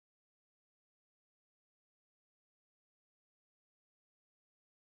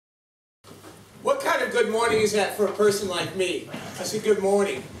What kind of good morning is that for a person like me? I said good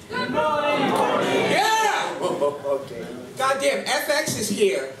morning. Good morning. Good morning. Yeah! Okay. Goddamn, FX is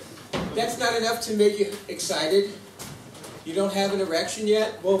here. That's not enough to make you excited? You don't have an erection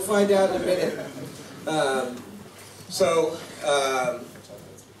yet? We'll find out in a minute.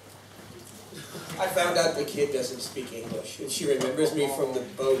 I found out the kid doesn't speak English, and she remembers me from the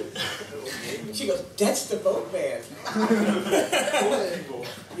boat. She goes, "That's the boatman."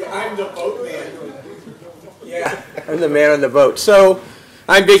 Yeah, I'm the boatman. Yeah, I'm the man on the boat. So,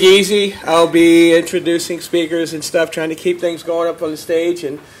 I'm Big Easy. I'll be introducing speakers and stuff, trying to keep things going up on the stage.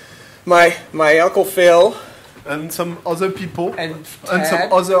 And my Uncle Phil. And some other people. And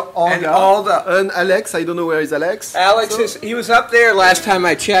some other Olga. And Alex. I don't know where is Alex. Alex he was up there last time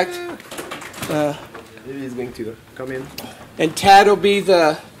I checked. Maybe he's going to come in. And Tad will be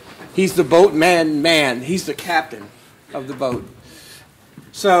he's the boatman man. He's the captain of the boat.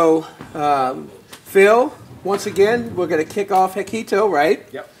 So, Phil, once again, we're going to kick off Hackito, right?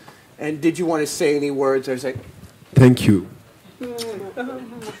 Yep. And did you want to say any words? Or say? Thank you.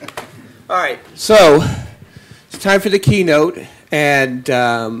 All right. So, it's time for the keynote. And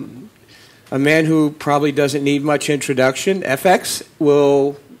a man who probably doesn't need much introduction, FX,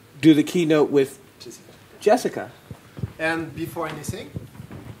 will do the keynote with Jessica. And before anything,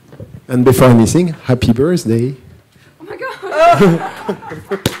 happy birthday. Oh my God.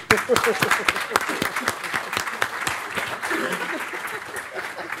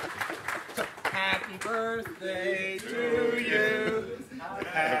 Happy birthday to you.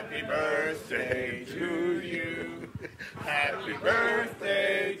 Happy birthday to you. Happy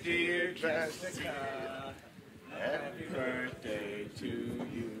birthday, dear Jessica. Happy birthday to you.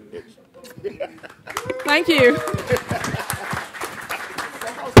 Thank you.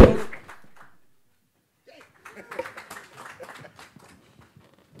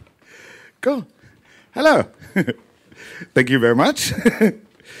 Cool. Hello. Thank you very much.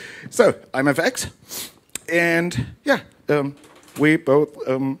 So, I'm FX. And yeah, we both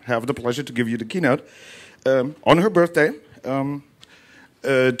have the pleasure to give you the keynote on her birthday.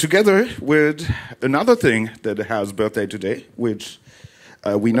 Together with another thing that has birthday today, which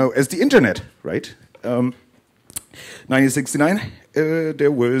we know as the internet, right? 1969,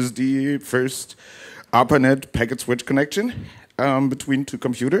 there was the first ARPANET packet switch connection between two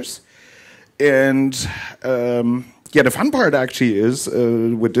computers. And yeah, the fun part actually is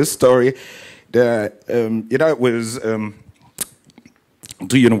with this story that it was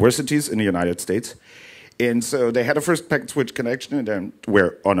two universities in the United States. And so they had a first packet switch connection, and then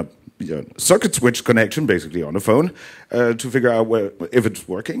we're on a circuit switch connection, basically on the phone, to figure out if it's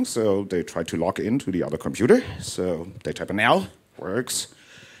working. So they try to log into the other computer. So they type an L, works,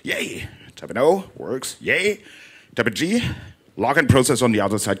 yay. Type an O, works, yay. Type a G, login process on the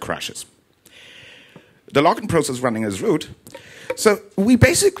other side crashes. The login process running as root. So we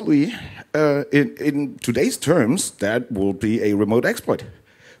basically, in today's terms, that will be a remote exploit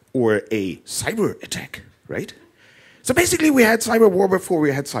or a cyber attack, right? So basically we had cyber war before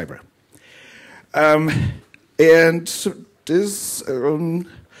we had cyber. And so this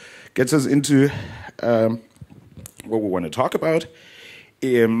gets us into what we want to talk about.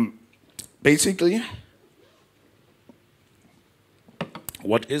 Basically,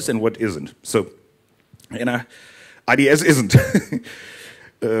 what is and what isn't. So, IDS isn't.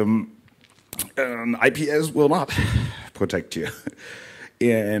 IPS will not protect you.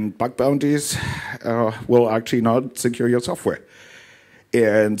 And bug bounties will actually not secure your software.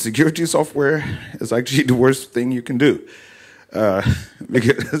 And security software is actually the worst thing you can do.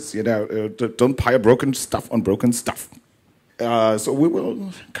 Because, don't pile broken stuff on broken stuff. So we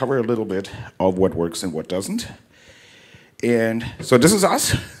will cover a little bit of what works and what doesn't. And so this is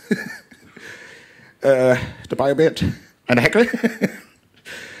us. The Bioelit and Hacker.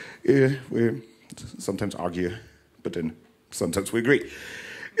 We sometimes argue, but then sometimes we agree.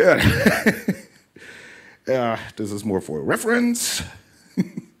 This is more for reference.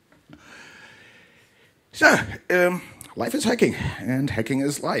 So, life is hacking, and hacking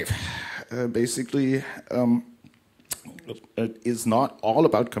is life. Basically, it is not all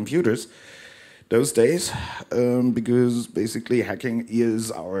about computers those days, because basically hacking is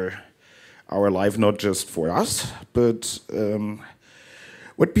our life, not just for us, but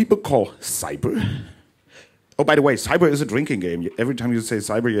what people call cyber. Oh, by the way, cyber is a drinking game. Every time you say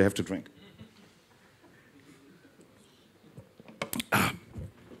cyber, you have to drink.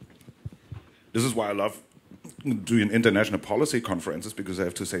 This is why I love doing international policy conferences, because I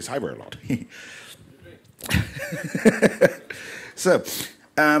have to say cyber a lot. So,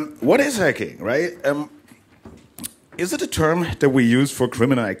 what is hacking, right? Is it a term that we use for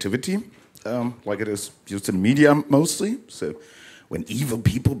criminal activity? like it is used in media mostly. So when evil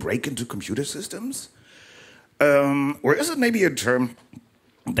people break into computer systems? Or is it maybe a term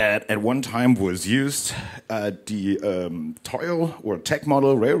that at one time was used at the Toil or Tech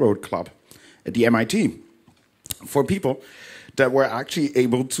Model Railroad Club at the MIT for people that were actually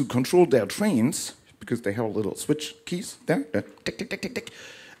able to control their trains because they have little switch keys there, tick, tick, tick, tick, tick.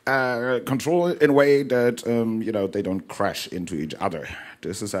 Control it in a way that you know, they don't crash into each other.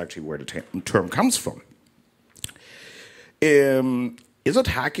 This is actually where the term comes from. Is it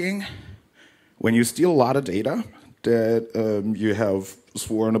hacking when you steal a lot of data that you have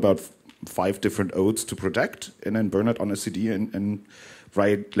sworn about 5 different oaths to protect, and then burn it on a CD and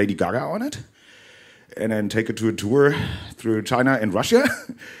write Lady Gaga on it, and then take it to a tour through China and Russia?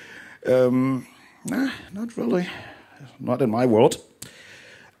 Nah, not really. Not in my world.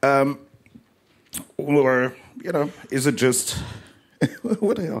 Or, you know, is it just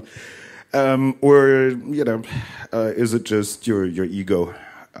what the hell? Or, you know, is it just your ego?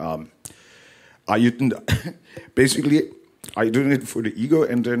 Are you basically, are you doing it for the ego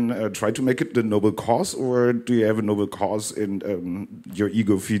and then try to make it the noble cause, or do you have a noble cause and your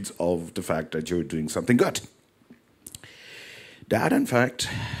ego feeds off the fact that you're doing something good? That, in fact,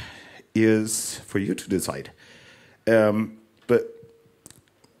 is for you to decide. But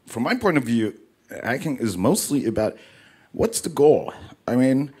from my point of view, hacking is mostly about what's the goal. I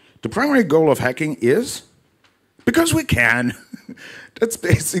mean, the primary goal of hacking is because we can. That's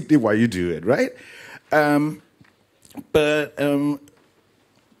basically why you do it, right? But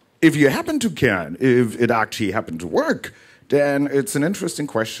if you happen to can, if it actually happened to work, then it's an interesting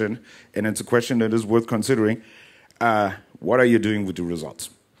question, and it's a question that is worth considering. What are you doing with the results?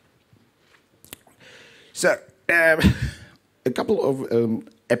 So, a couple of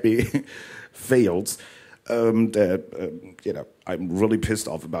epic fails that you know, I'm really pissed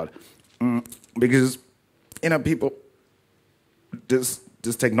off about, because, you know, people, this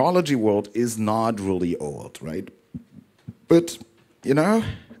technology world is not really old, right? But, you know,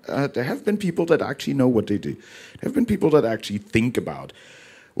 there have been people that actually know what they do. There have been people that actually think about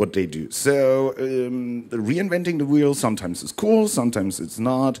what they do. So reinventing the wheel sometimes is cool, sometimes it's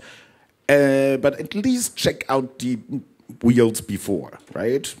not. But at least check out the wheels before,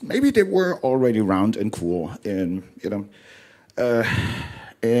 right? Maybe they were already round and cool, and you know,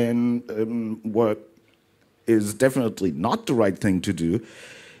 what is definitely not the right thing to do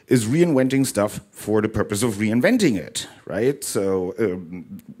is reinventing stuff for the purpose of reinventing it, right? So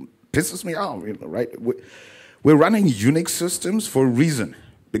pisses me off, you know, right? We're running Unix systems for a reason,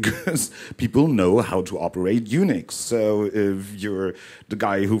 because people know how to operate Unix. So if you're the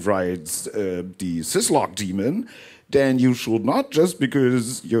guy who writes the syslog daemon, then you should not, just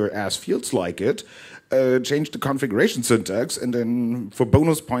because your ass feels like it, change the configuration syntax and then for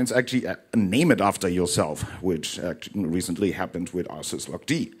bonus points actually name it after yourself, which actually recently happened with our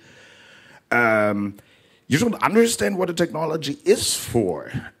syslog-d. You should understand what the technology is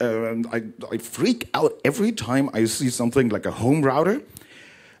for. I freak out every time I see something like a home router,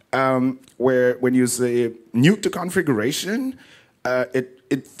 where when you say nuke the configuration,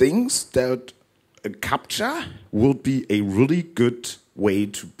 it thinks that a CAPTCHA will be a really good way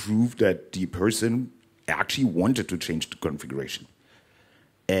to prove that the person actually wanted to change the configuration.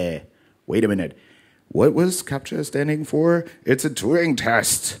 Wait a minute. What was CAPTCHA standing for? It's a Turing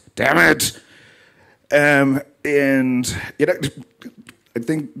test. Damn it. And you know, I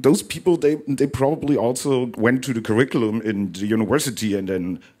think those people, they probably also went to the curriculum in the university and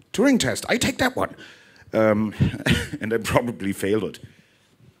then Turing test. I take that one, and they probably failed it.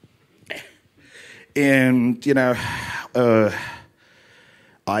 And you know,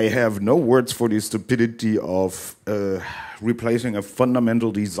 I have no words for the stupidity of replacing a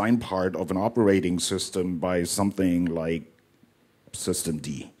fundamental design part of an operating system by something like System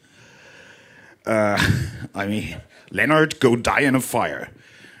D. I mean, Leonard, go die in a fire.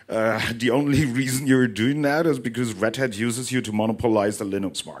 The only reason you're doing that is because Red Hat uses you to monopolize the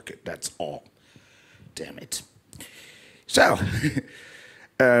Linux market. That's all. Damn it. So,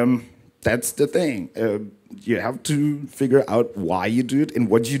 that's the thing. You have to figure out why you do it and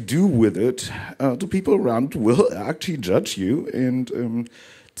what you do with it. The people around will actually judge you, and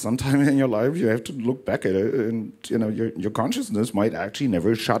sometime in your life you have to look back at it, and you know, your consciousness might actually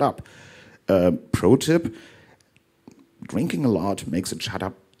never shut up. Pro tip: drinking a lot makes it shut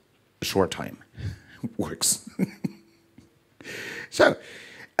up a short time. Works. So,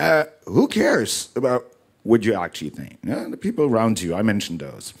 who cares about what you actually think? Yeah, the people around you, I mentioned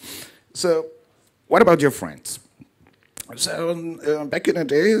those. So, what about your friends? So, back in the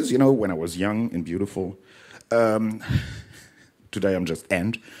days, you know, when I was young and beautiful, today I'm just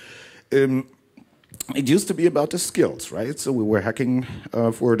and it used to be about the skills, right? So we were hacking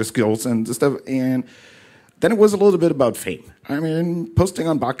for the skills and the stuff, and then it was a little bit about fame. I mean, posting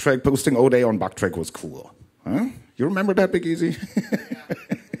on Backtrack, posting O-Day on Backtrack was cool. Huh? You remember that, Big Easy?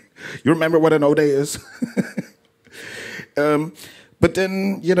 You remember what an O-Day is? But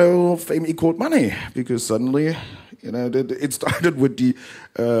then, you know, fame equaled money, because suddenly, you know, it started with the,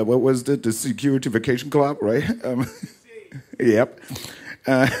 what was it, the Security Vacation Club, right? Yep.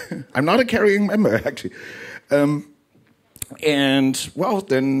 I'm not a carrying member, actually. And, well,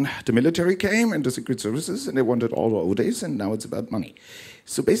 then the military came and the secret services, and they wanted all the O-Days, and now it's about money.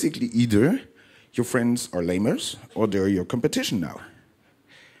 So basically, either your friends are lamers, or they're your competition now.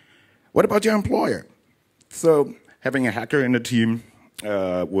 What about your employer? So having a hacker in a team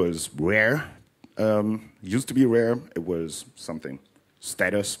was rare. Used to be rare. It was something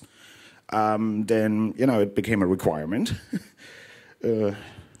status. Then, you know, it became a requirement.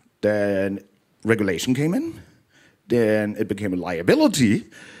 Then regulation came in. Then it became a liability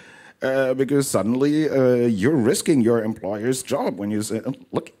because suddenly you're risking your employer's job when you say,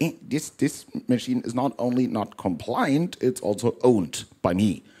 look, this machine is not only not compliant, it's also owned by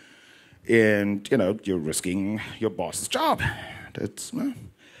me. And, you know, you're risking your boss's job. That's,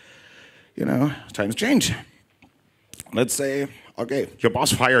 you know, times change. Let's say, okay, your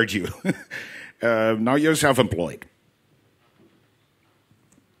boss fired you. Now you're self-employed.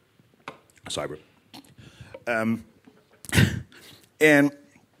 Cyber. And,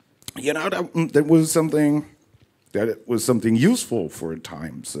 you know, that was something useful for a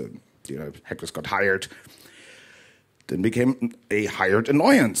time. So, you know, hackers got hired. Then became a hired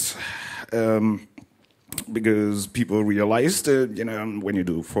annoyance. Because people realized, you know, when you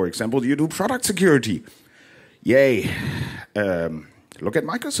do, for example, you do product security. Yay. Look at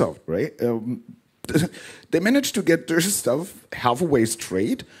Microsoft, right? They managed to get their stuff halfway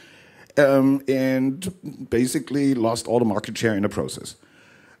straight and basically lost all the market share in the process.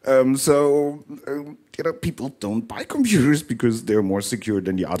 So, you know, people don't buy computers because they're more secure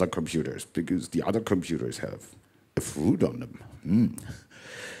than the other computers, because the other computers have a fruit on them.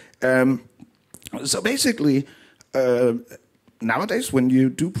 So basically, nowadays when you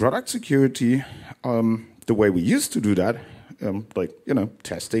do product security, the way we used to do that, like, you know,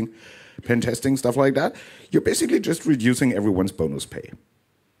 testing, pen testing, stuff like that, you're basically just reducing everyone's bonus pay.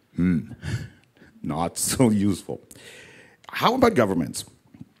 Not so useful. How about governments?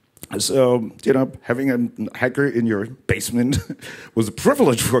 So, you know, having a hacker in your basement was a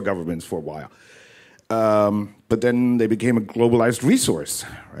privilege for governments for a while. But then they became a globalized resource,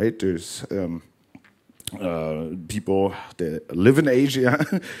 right? There's people that live in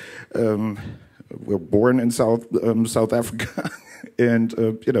Asia, were born in South Africa, and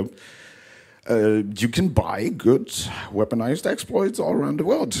you know, you can buy good weaponized exploits all around the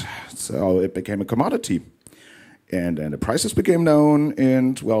world. So it became a commodity, and then the prices became known,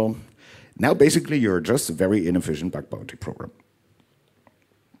 and well, now basically you're just a very inefficient bug bounty program.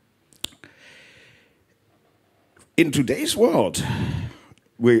 In today's world,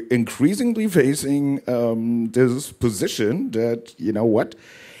 we're increasingly facing this position that, you know what,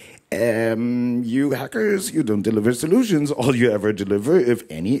 you hackers, you don't deliver solutions. All you ever deliver, if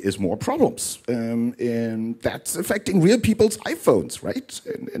any, is more problems. And that's affecting real people's iPhones, right?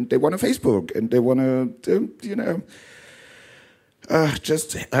 And they want a Facebook, and they want to, you know,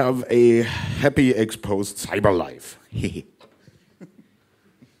 just have a happy, exposed cyber life.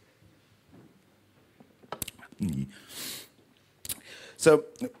 So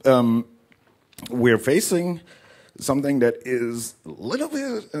we're facing something that is a little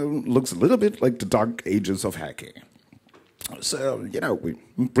bit, looks a little bit like the dark ages of hacking. So, you know, we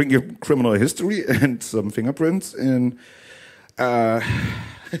bring your criminal history and some fingerprints in your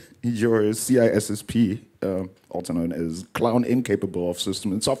CISSP, also known as Clown Incapable of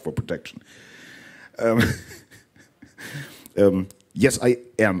System and Software Protection. Yes, I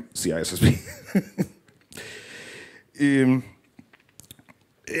am CISSP.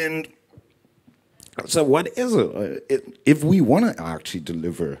 And so what is it? If we want to actually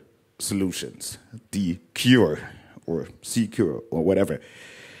deliver solutions, the cure or C-cure or whatever,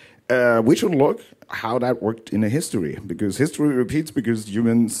 we should look how that worked in the history, because history repeats because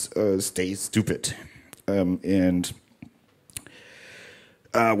humans stay stupid. And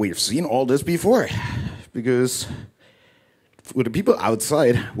we've seen all this before, because for the people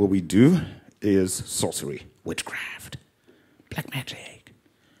outside, what we do is sorcery, witchcraft, black magic.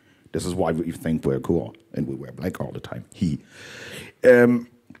 This is why we think we're cool and we wear black all the time.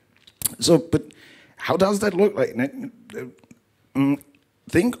 So, but how does that look like?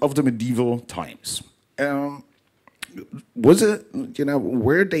 Think of the medieval times. was it,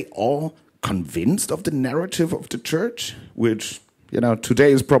 were they all convinced of the narrative of the church, which,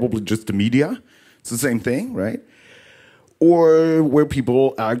 today is probably just the media? It's the same thing, right? Or were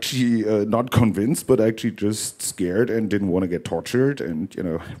people actually not convinced, but actually just scared and didn't want to get tortured and,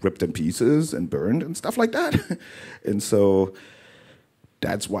 ripped in pieces and burned and stuff like that? And so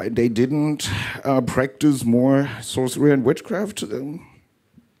that's why they didn't practice more sorcery and witchcraft.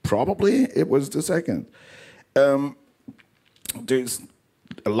 Probably it was the second. There's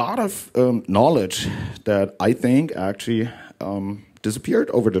a lot of knowledge that I think actually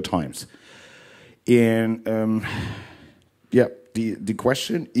disappeared over the times. And yeah, the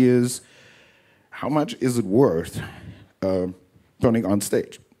question is, how much is it worth putting on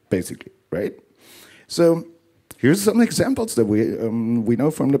stage, basically, right? So here's some examples that we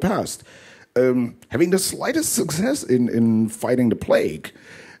know from the past. Having the slightest success in fighting the plague,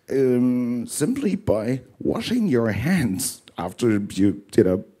 simply by washing your hands after you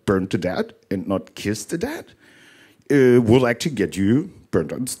burned to death and not kissed to death, will actually get you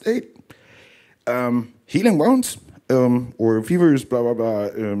burned on stage. Healing wounds or fevers, blah blah blah.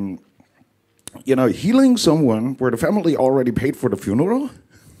 Healing someone where the family already paid for the funeral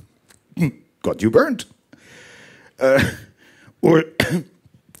got you burned. Or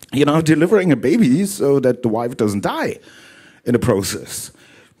delivering a baby so that the wife doesn't die in the process,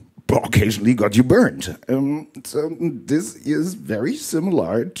 occasionally got you burned. So this is very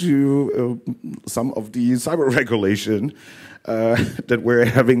similar to some of the cyber regulation that we're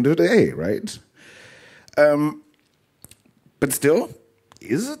having today, right? But still,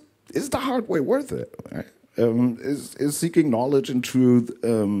 is the hard way worth it? Right? Is seeking knowledge and truth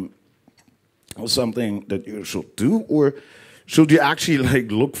something that you should do, or should you actually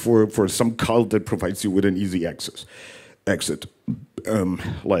look for some cult that provides you with an easy exit? I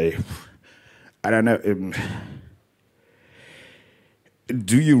don't know.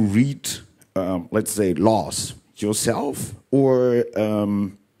 Do you read, let's say, laws yourself, or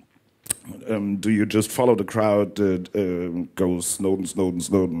do you just follow the crowd that goes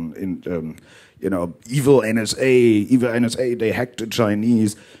Snowden, in, evil NSA, they hacked the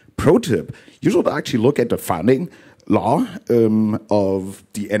Chinese? Pro tip, you should actually look at the founding law of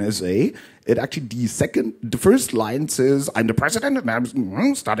the NSA. It actually, the first line says, I'm the president and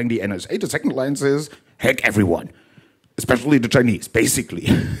I'm starting the NSA. The second line says, hack everyone, especially the Chinese, basically.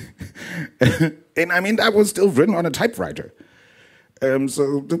 And I mean, that was still written on a typewriter.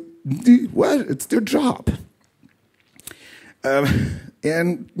 So, it's their job.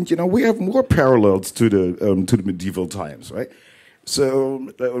 And, we have more parallels to the medieval times, right?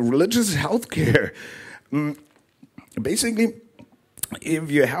 So, religious healthcare, basically,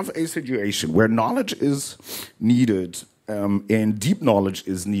 if you have a situation where knowledge is needed and deep knowledge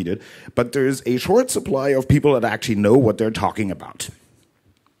is needed, but there's a short supply of people that actually know what they're talking about.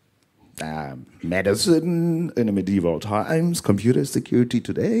 Medicine in the medieval times, computer security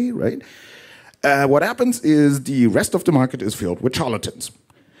today, right? What happens is the rest of the market is filled with charlatans.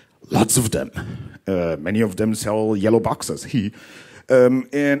 Lots of them. Many of them sell yellow boxes.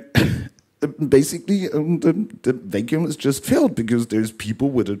 And basically, the vacuum is just filled because there's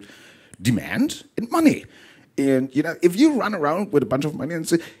people with a demand and money. And, if you run around with a bunch of money and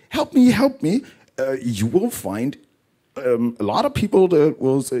say, help me, you will find a lot of people that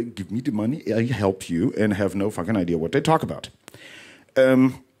will say, give me the money, I help you, and have no fucking idea what they talk about.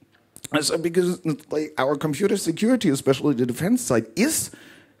 So because our computer security, especially the defense side, is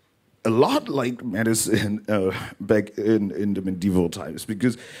a lot like medicine back in the medieval times,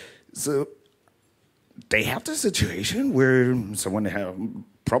 because so they have the situation where someone have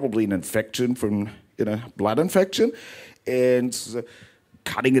probably an infection from blood infection, and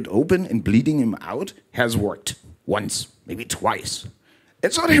cutting it open and bleeding him out has worked once, maybe twice.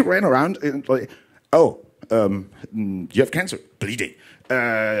 And so they ran around and you have cancer, bleeding.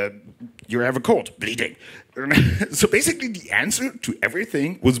 You have a cold, bleeding. So basically the answer to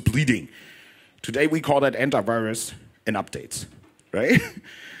everything was bleeding. Today we call that antivirus and updates, right?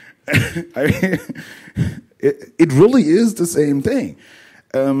 I mean, it really is the same thing.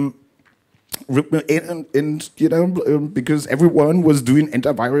 Because everyone was doing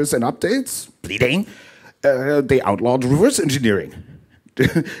antivirus and updates, bleeding, they outlawed reverse engineering.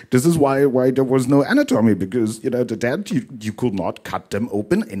 This is why there was no anatomy, because the dead, you could not cut them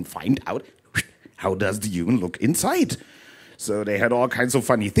open and find out how does the human look inside. So they had all kinds of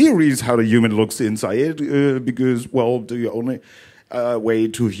funny theories how the human looks inside, because, well, the only way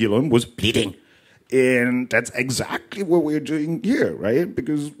to heal him was bleeding. And that's exactly what we're doing here, right?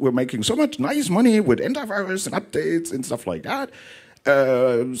 Because we're making so much nice money with antivirus and updates and stuff like that.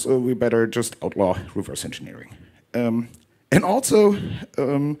 So we better just outlaw reverse engineering. And also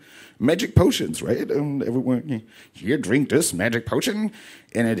magic potions, right? Everyone, here, drink this magic potion,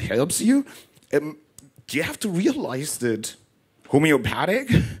 and it helps you. You have to realize that homeopathic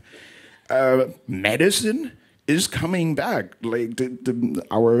medicine is coming back. Like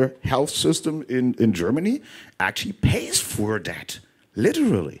our health system in Germany actually pays for that,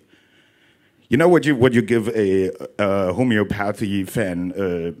 literally. You know what you give a homeopathy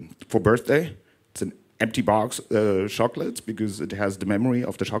fan for birthday? It's an empty box chocolates because it has the memory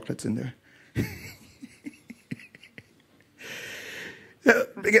of the chocolates in there.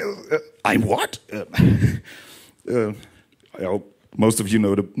 I'm what? I hope most of you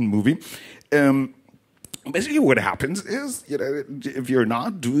know the movie. Basically, what happens is, if you're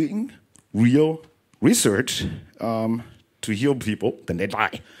not doing real research to heal people, then they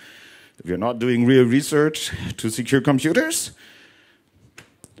die. If you're not doing real research to secure computers,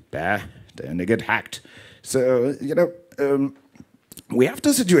 then they get hacked. So, we have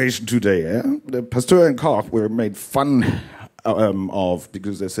the situation today. The Pasteur and Koch were made fun of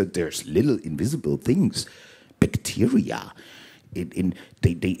because they said there's little invisible things, bacteria.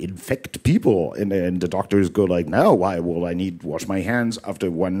 They infect people, and the doctors go like, no, why will I need to wash my hands after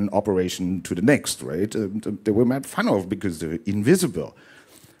one operation to the next, right? They were made fun of because they're invisible.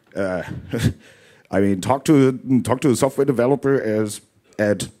 I mean, talk to a software developer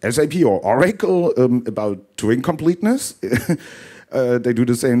at SAP or Oracle about Turing completeness. They do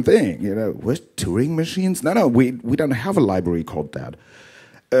the same thing, What, Turing machines? No, we don't have a library called that.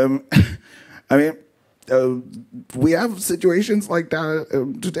 I mean, we have situations like that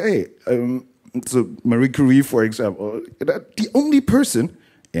today. So Marie Curie, for example, the only person,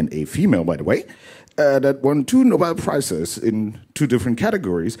 and a female, by the way, that won 2 Nobel Prizes in 2 different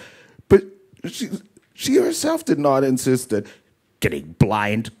categories, but she herself did not insist that getting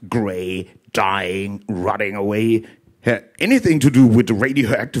blind, gray, dying, rotting away had anything to do with the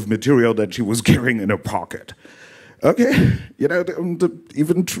radioactive material that she was carrying in her pocket. Okay,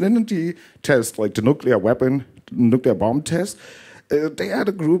 even Trinity test, like the nuclear weapon, nuclear bomb test, they had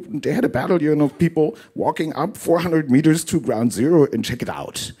a battalion of people walking up 400 meters to ground zero and check it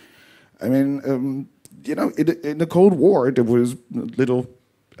out. I mean, in the Cold War, there was little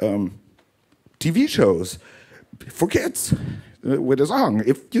TV shows for kids with a song.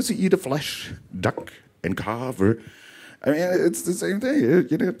 If you see the flesh, duck and carver. I mean, it's the same thing.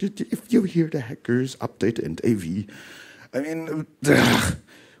 If you hear the hackers update and AV, I mean,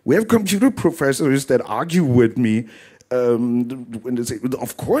 we have computer professors that argue with me when they say,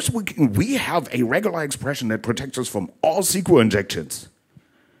 of course we have a regular expression that protects us from all SQL injections.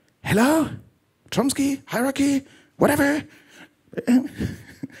 Hello? Chomsky? Hierarchy? Whatever?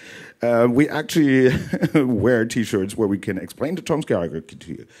 We actually wear T-shirts where we can explain the Chomsky hierarchy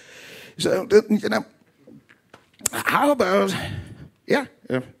to you. So, how about, have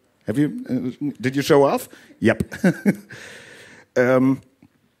you, did you show off? Yep.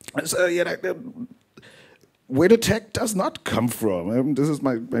 So, where the tech does not come from. This is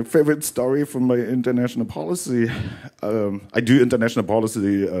my favorite story from my international policy. I do international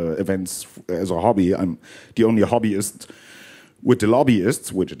policy events as a hobby. I'm the only hobbyist with the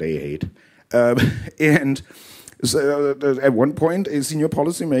lobbyists, which they hate. And so at one point, a senior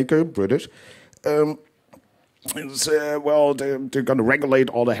policymaker, British, well, they're going to regulate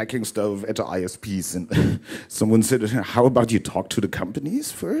all the hacking stuff at the ISPs. And someone said, how about you talk to the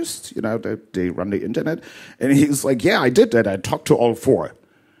companies first? That they run the internet. And he's like, yeah, I did that. I talked to all 4.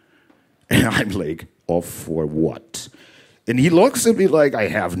 And I'm like, all 4 what? And he looks at me like I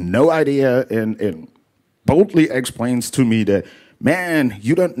have no idea and boldly explains to me that, man,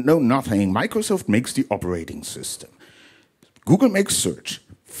 you don't know nothing. Microsoft makes the operating system. Google makes search.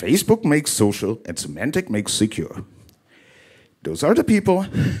 Facebook makes social, and Symantec makes secure. Those are the people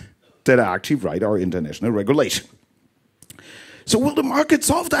that actually write our international regulation. So will the market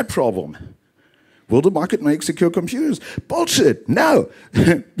solve that problem? Will the market make secure computers? Bullshit, no.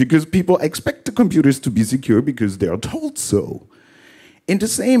 Because people expect the computers to be secure because they are told so. And the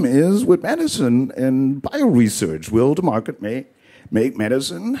same is with medicine and bioresearch. Will the market make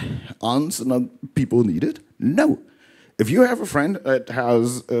medicine so that people need it? No. If you have a friend that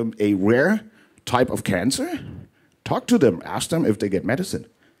has a rare type of cancer, talk to them. Ask them if they get medicine.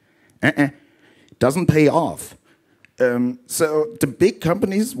 Doesn't pay off. So the big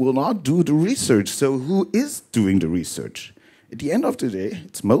companies will not do the research. So who is doing the research? At the end of the day,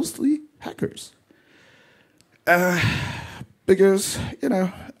 it's mostly hackers. Because,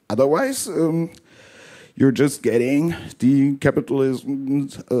 otherwise, you're just getting the capitalism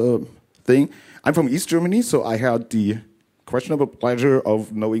thing. I'm from East Germany, so I had the questionable pleasure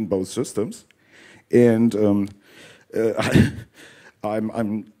of knowing both systems. And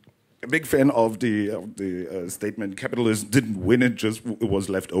I'm a big fan of the statement, capitalism didn't win, it just was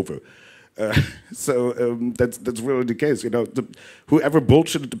left over. That's really the case. You know, whoever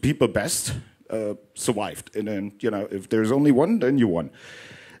bullshitted the people best survived. And then, you know, if there's only one, then you won.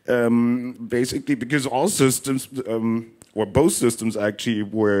 Basically, because all systems, or both systems actually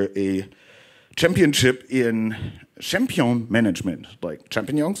were a championship in champion management, like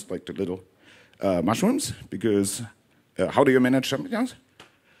champignons, like the little mushrooms, because how do you manage champignons?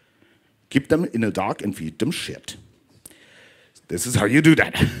 Keep them in the dark and feed them shit. This is how you do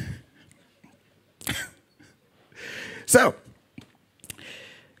that. So,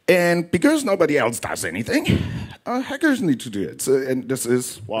 and because nobody else does anything, hackers need to do it. So, and this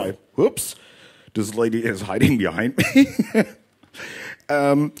is why, whoops, this lady is hiding behind me.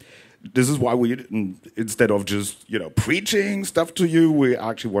 This is why we, instead of just, you know, preaching stuff to you, we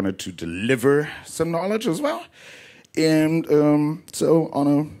actually wanted to deliver some knowledge as well. And so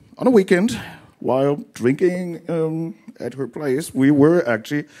on a weekend, while drinking at her place, we were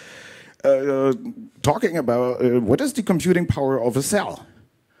actually talking about what is the computing power of a cell,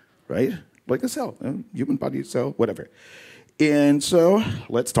 right? Like a cell, human body cell, whatever. And so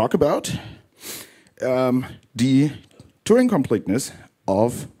let's talk about the Turing completeness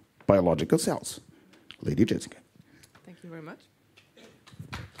of biological cells. Lady Jessica. Thank you very much.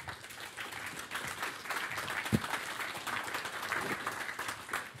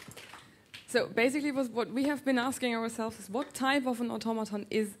 So basically what we have been asking ourselves is what type of an automaton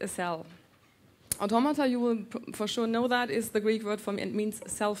is a cell? Automata, you will for sure know that, is the Greek word for it means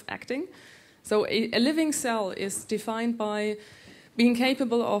self-acting. So a living cell is defined by being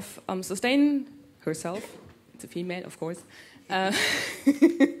capable of sustaining herself, it's a female of course, and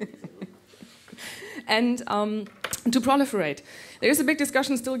to proliferate. There is a big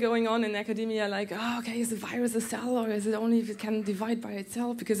discussion still going on in academia, like, oh, okay, is a virus a cell, or is it only if it can divide by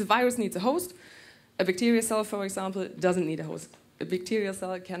itself? Because a virus needs a host. A bacterial cell, for example, doesn't need a host. A bacterial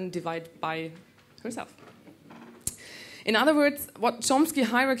cell can divide by herself. In other words, what Chomsky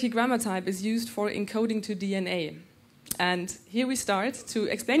hierarchy grammar type is used for encoding to DNA. And here we start to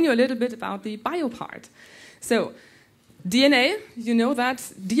explain you a little bit about the bio part. So, DNA, you know that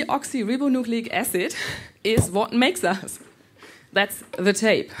deoxyribonucleic acid is what makes us. That's the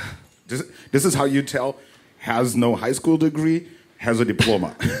tape. This is how you tell has no high school degree, has a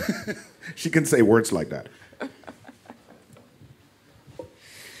diploma. She can say words like that.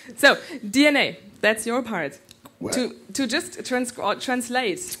 So, DNA, that's your part. Well, to just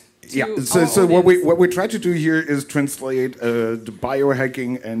translate. Yeah, so what we try to do here is translate the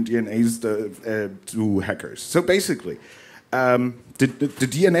biohacking and DNA's to hackers. So basically, the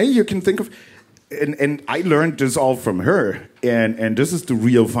DNA you can think of, and I learned this all from her, and this is the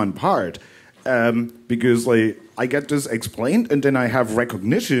real fun part, because like I get this explained, and then I have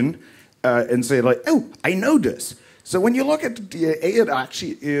recognition, and say like, oh, I know this. So when you look at the DNA, it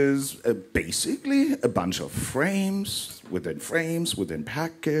actually is basically a bunch of frames within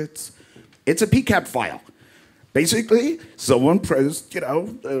packets. It's a PCAP file. Basically, someone pressed, you know,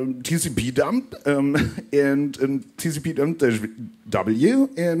 TCP dump and TCP dump W,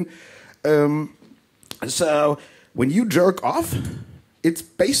 and so when you jerk off, it's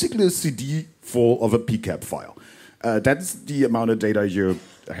basically a CD full of a PCAP file. That's the amount of data you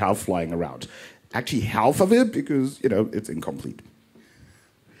have flying around. Actually, half of it because, you know, it's incomplete.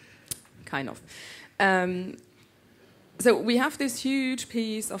 Kind of. So we have this huge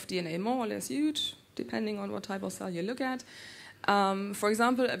piece of DNA, more or less huge, depending on what type of cell you look at. For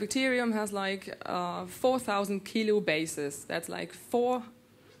example, a bacterium has like 4,000 kilobases. That's like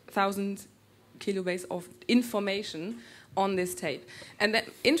 4,000 kilobases of information on this tape. And that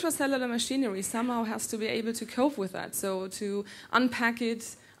intracellular machinery somehow has to be able to cope with that. So to unpack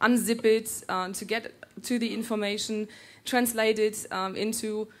it, unzip it, to get to the information, translate it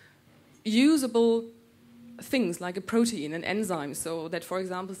into usable things like a protein, an enzyme, so that, for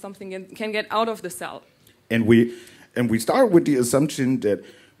example, something can get out of the cell. And we start with the assumption that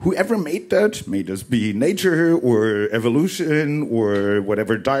whoever made that, may this be nature or evolution or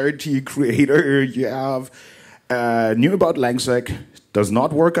whatever deity creator you have, knew about LangSec, does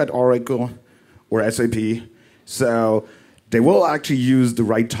not work at Oracle or SAP, so they will actually use the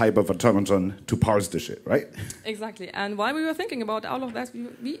right type of automaton to parse the shit, right? Exactly. And while we were thinking about all of that,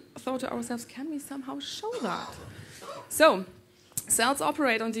 we thought to ourselves, can we somehow show that? So, cells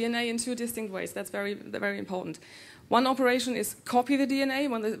operate on DNA in two distinct ways. That's very, very important. One operation is copy the DNA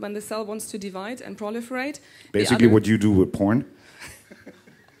when the cell wants to divide and proliferate. Basically what you do with porn?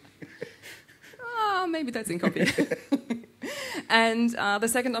 Maybe that's incomplete. And the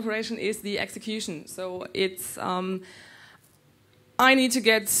second operation is the execution. So it's I need to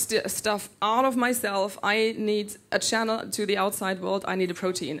get stuff out of myself. I need a channel to the outside world. I need a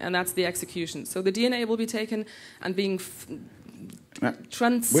protein, and that's the execution. So the DNA will be taken and being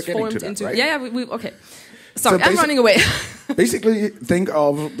transformed into... Right? Yeah, okay. Sorry, so I'm running away. Basically, think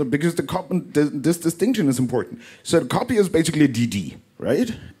of because this distinction is important. So the copy is basically a DD,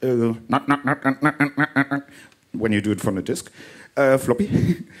 right? When you do it from a disk,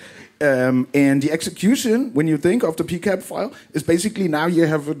 floppy. And the execution, when you think of the PCAP file, is basically now you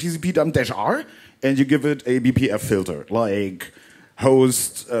have a TCP-dump-R, and you give it a BPF filter, like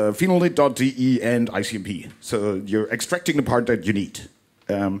host phenoelit.de and ICMP. So you're extracting the part that you need.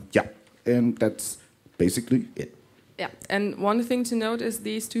 Yeah, and that's basically it. Yeah, and one thing to note is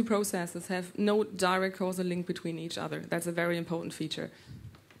these two processes have no direct causal link between each other. That's a very important feature.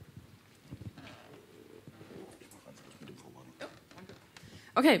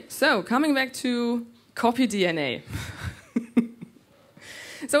 Okay, so coming back to copy DNA.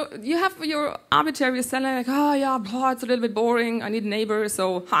 So you have your arbitrary cell, like, oh yeah, it's a little bit boring, I need a neighbor,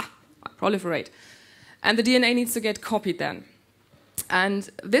 so proliferate. And the DNA needs to get copied then. And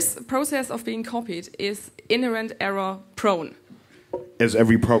this process of being copied is inherent error prone. As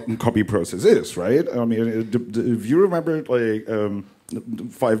every copy process is, right? I mean, if you remember, like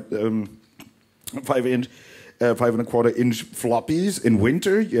 5.25-inch floppies in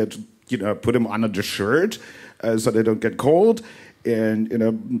winter, you had to, put them under the shirt so they don't get cold. And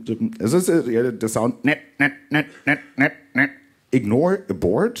as I said, the sound net. Ignore,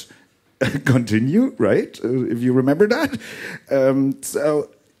 abort, continue, right? If you remember that. So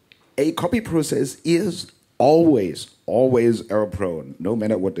a copy process is always error prone, no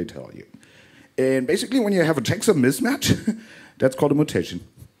matter what they tell you. And basically, when you have a checksum mismatch, that's called a mutation.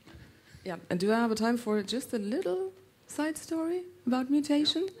 Yeah, and do I have a time for just a little side story about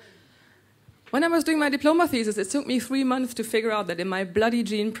mutation? When I was doing my diploma thesis, it took me 3 months to figure out that in my bloody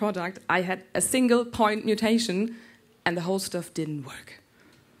gene product, I had a single point mutation, and the whole stuff didn't work.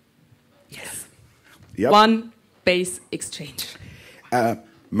 Yes. Yep. One base exchange.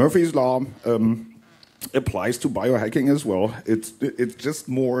 Murphy's Law applies to biohacking as well. It's just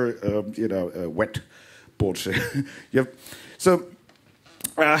more, wet bullshit. Yep. So,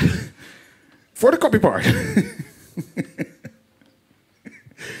 for the copy part.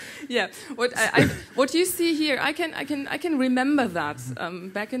 Yeah, what you see here, I can remember that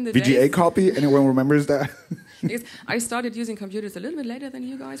back in the VGA days. copy. Anyone remembers that? Because I started using computers a little bit later than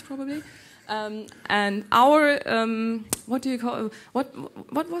you guys probably, and our what do you call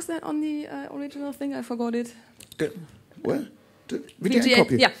what was that on the original thing? I forgot it. What? VGA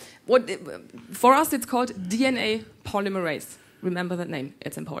copy. Yeah. For us it's called DNA polymerase. Remember that name.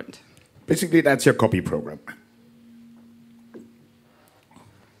 It's important. Basically, that's your copy program.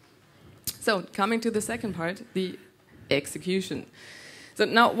 So, coming to the second part, the execution. So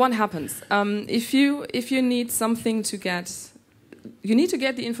now, what happens? If you need something to get, you need to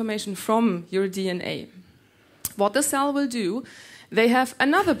get the information from your DNA. What the cell will do, they have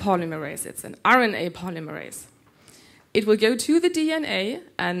another polymerase. It's an RNA polymerase. It will go to the DNA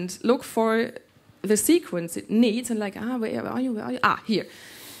and look for the sequence it needs, and like, where are you? Here.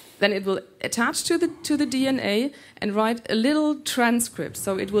 Then it will attach to the DNA and write a little transcript.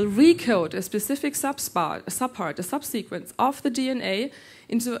 So it will recode a specific subpart, a subsequence of the DNA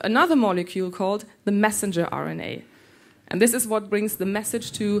into another molecule called the messenger RNA. And this is what brings the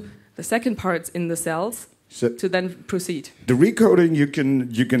message to the second parts in the cells to then proceed. The recoding you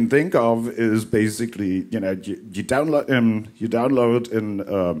can think of is basically, you download an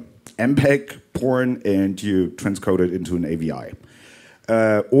MPEG porn and you transcode it into an AVI.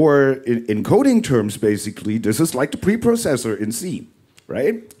 Or in coding terms, basically, this is like the preprocessor in C,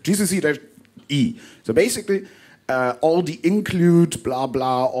 right? GCC-E. So basically, all the include, blah,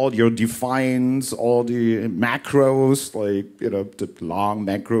 blah, all your defines, all the macros, like, the long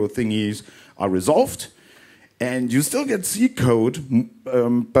macro thingies are resolved. And you still get C code,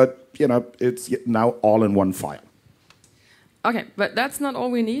 but, it's now all in one file. Okay, but that's not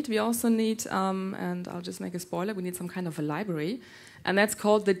all we need. We also need, and I'll just make a spoiler, we need some kind of a library. And that's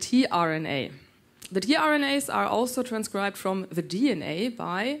called the tRNA. The tRNAs are also transcribed from the DNA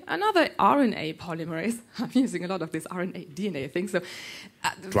by another RNA polymerase. I'm using a lot of this DNA thing, so...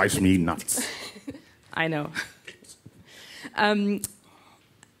 drives me nuts. I know. And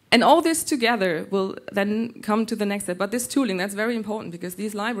all this together will then come to the next step. But this tooling, that's very important, because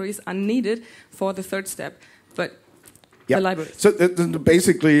these libraries are needed for the third step. But yeah. The library. So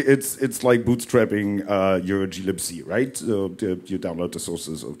basically, it's like bootstrapping your glibc, right? So you download the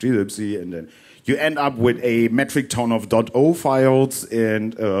sources of glibc, and then you end up with a metric ton of .o files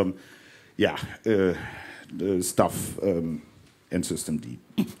and stuff in systemd.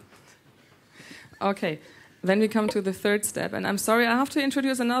 Okay, then we come to the third step, and I'm sorry, I have to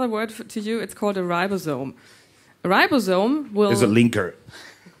introduce another word to you. It's called a ribosome. A ribosome will... Is a linker.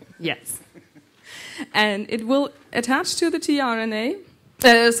 Yes. And it will attach to the tRNA,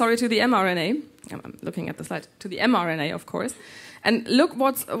 to the mRNA. I'm looking at the slide. To the mRNA, of course. And look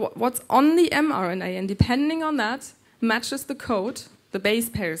what's on the mRNA, and depending on that, matches the code, the base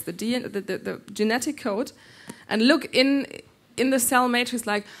pairs, the genetic code, and look in the cell matrix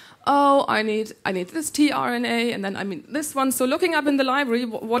like, oh, I need this tRNA, and then I mean this one. So looking up in the library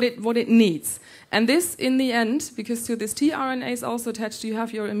what it needs, and this in the end, because to this tRNA is also attached, you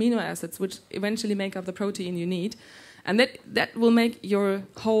have your amino acids, which eventually make up the protein you need, and that will make your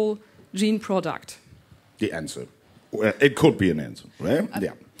whole gene product. The answer. Well, it could be an answer, right?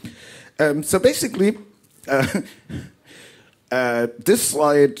 Yeah. So basically, this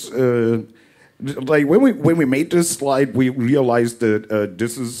slide. Like when we made this slide, we realized that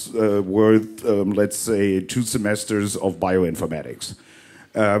this is worth, let's say, 2 semesters of bioinformatics.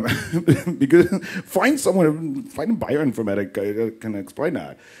 Because find a bioinformatic that can explain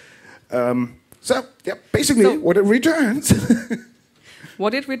that. So yeah, basically, what it returns.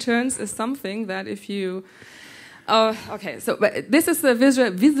 What it returns is something that if you. Okay, so this is the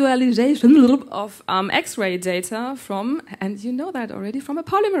visualization of X-ray data from, and you know that already, from a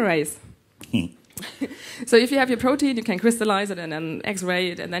polymerase. So if you have your protein, you can crystallize it and then X-ray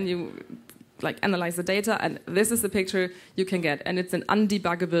it, and then you analyze the data, and this is the picture you can get, and it's an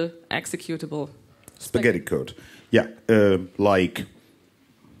undebuggable, executable spaghetti code. Yeah, like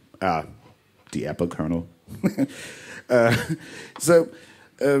the Apple kernel. So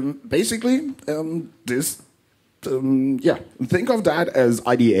basically, this. Think of that as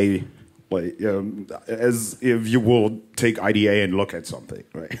IDA, as if you will take IDA and look at something,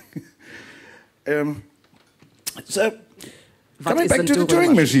 right? So, coming back to the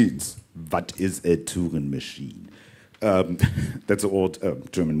Turing machines. What is a Turing machine? That's an old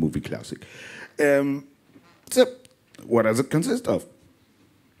German movie classic. So, what does it consist of?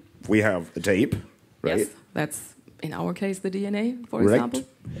 We have a tape, right? Yes, that's, in our case, the DNA, for example.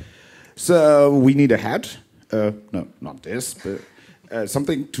 So, we need a head. No, not this, but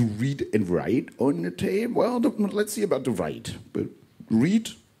something to read and write on the tape. Well, let's see about the write. But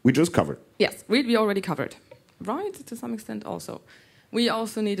read, we just covered. Yes, read we already covered. Write, to some extent, also. We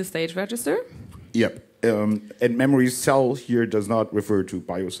also need a stage register. Yep. And memory cell here does not refer to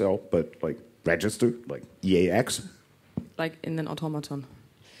biocell, but like register, like EAX. Like in an automaton.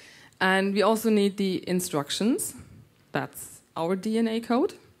 And we also need the instructions. That's our DNA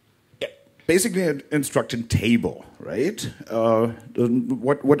code. Basically an instruction table, right?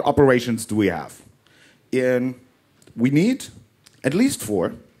 What operations do we have? And we need at least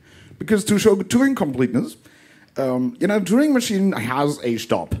 4, because to show Turing completeness, Turing machine has a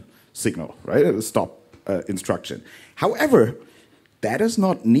stop signal, right? A stop instruction. However, that is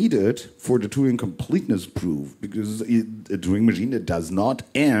not needed for the Turing completeness proof, because a Turing machine that does not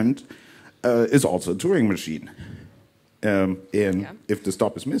end is also a Turing machine. If the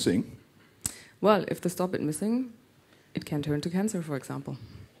stop is missing. Well, if the stop is missing, it can turn to cancer, for example.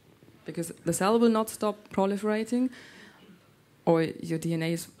 Because the cell will not stop proliferating, or your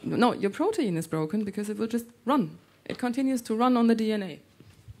your protein is broken because it will just run. It continues to run on the DNA.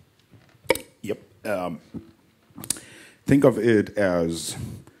 Yep. Think of it as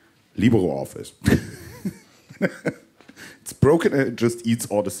LibreOffice. It's broken and it just eats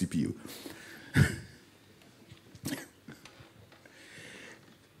all the CPU.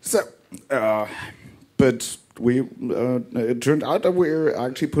 So, but it turned out that we're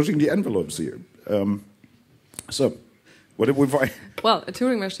actually pushing the envelopes here. So, what did we find? Well, a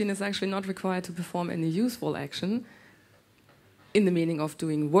Turing machine is actually not required to perform any useful action in the meaning of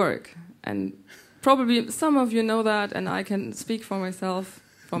doing work. And probably some of you know that, and I can speak for myself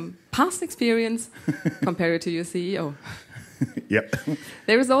from past experience, compare it to your CEO. Yep.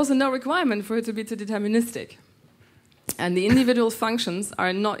 There is also no requirement for it to be too deterministic. And the individual functions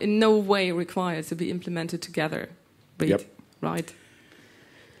are not in no way required to be implemented together. Read, write.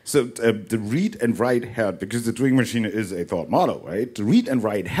 So the read and write head, because the Turing machine is a thought model, right? The read and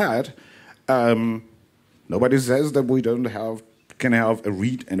write head, nobody says that we can have a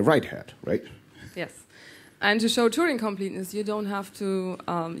read and a write head, right? Yes. And to show Turing completeness, you don't have to.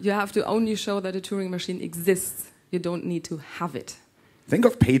 You have to only show that a Turing machine exists. You don't need to have it. Think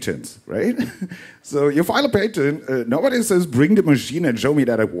of patents, right? So you file a patent, nobody says bring the machine and show me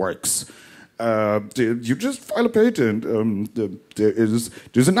that it works. you just file a patent.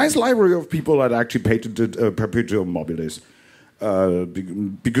 There's a nice library of people that actually patented perpetual mobiles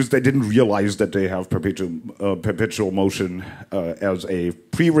because they didn't realize that they have perpetual motion as a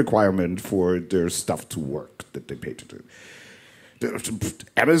pre-requirement for their stuff to work that they patented.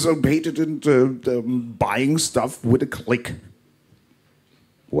 Amazon patented buying stuff with a click.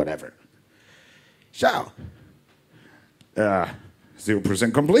 Whatever. So,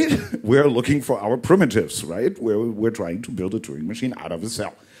 0% complete. We're looking for our primitives, right? We're trying to build a Turing machine out of a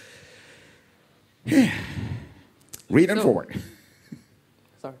cell. Read and forward.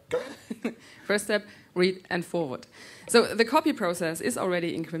 Sorry. First step, read and forward. So the copy process is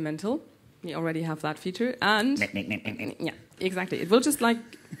already incremental. We already have that feature. And yeah, exactly. It will just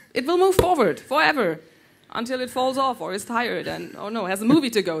it will move forward forever until it falls off or is tired and, oh no, has a movie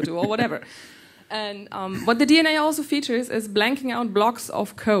to go to or whatever. And what the DNA also features is blanking out blocks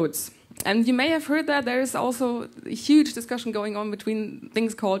of codes. And you may have heard that there is also a huge discussion going on between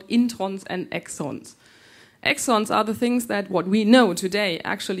things called introns and exons. Exons are the things that what we know today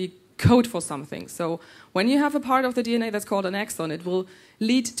actually code for something. So when you have a part of the DNA that's called an exon, it will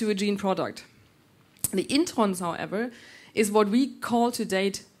lead to a gene product. The introns, however, is what we call to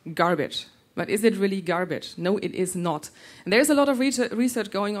date garbage. But is it really garbage? No, it is not. And there's a lot of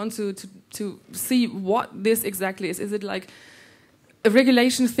research going on to see what this exactly is. Is it like a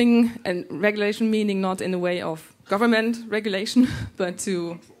regulation thing, and regulation meaning not in the way of government regulation, but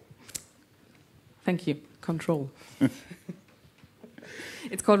to, thank you, control.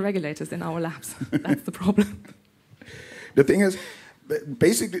 It's called regulators in our labs. That's the problem. The thing is,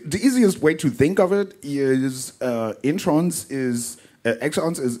 basically, the easiest way to think of it is exons is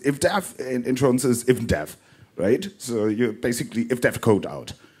if-def, and introns is if-def, right? So you basically if-def code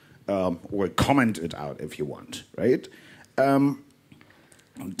out, or comment it out if you want, right?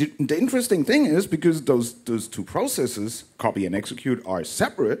 The interesting thing is, because those two processes, copy and execute, are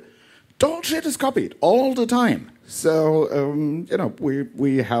separate, the whole shit is copied all the time. So, you know,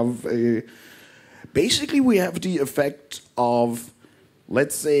 we have basically we have the effect of,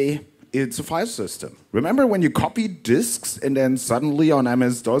 let's say, it's a file system. Remember when you copied disks and then suddenly on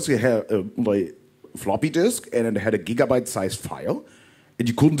MS-DOS you had a floppy disk and it had a gigabyte-sized file and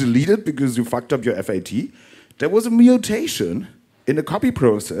you couldn't delete it because you fucked up your FAT? There was a mutation in the copy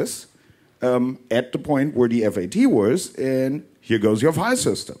process at the point where the FAT was, and here goes your file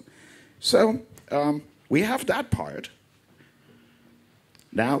system. So we have that part.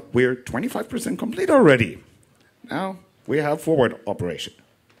 Now we're 25% complete already. Now we have forward operation.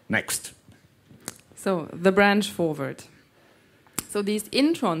 Next. So the branch forward. So these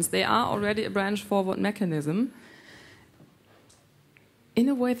introns, they are already a branch forward mechanism in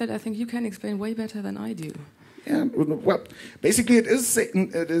a way that I think you can explain way better than I do. Yeah, well, basically it is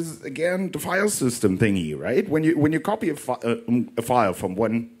again the file system thingy, right? When you copy a file from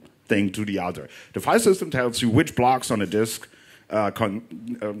one thing to the other, the file system tells you which blocks on a disk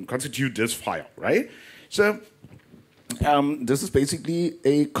constitute this file, right? So this is basically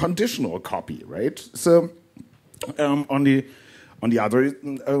a conditional copy, right? So on the other,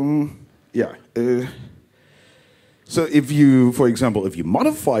 so if you, for example, if you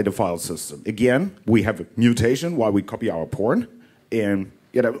modify the file system, again, we have a mutation while we copy our porn, and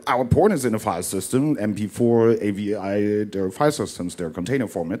you know, our porn is in a file system, MP4, AVI, there are file systems, there are container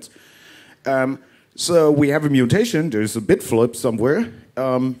formats. So we have a mutation, there's a bit flip somewhere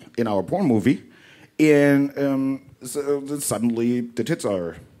in our porn movie, and so suddenly the tits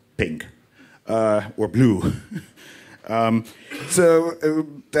are pink or blue. That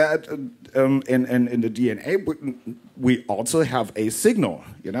in the DNA we also have a signal.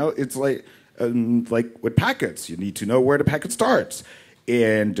 You know, it's like with packets, you need to know where the packet starts,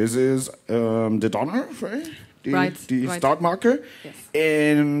 and this is the donor, right? The start marker. Yes.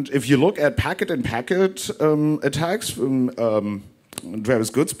 And if you look at packet and packet attacks from Travis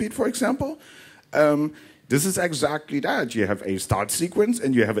Goodspeed, for example. This is exactly that. You have a start sequence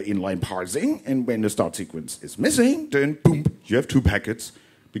and you have an inline parsing, and when the start sequence is missing, then boom, you have two packets,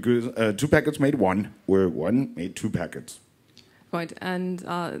 because two packets made one, where one made two packets. Right, and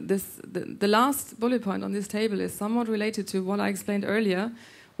the last bullet point on this table is somewhat related to what I explained earlier,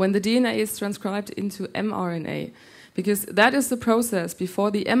 when the DNA is transcribed into mRNA, because that is the process before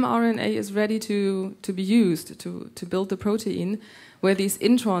the mRNA is ready to be used to build the protein, where these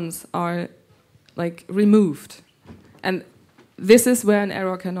introns are removed. And this is where an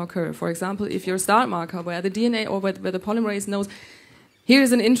error can occur. For example, if your start marker, where the DNA or where the polymerase knows, here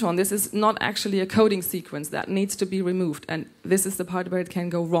is an intron, this is not actually a coding sequence, that needs to be removed. And this is the part where it can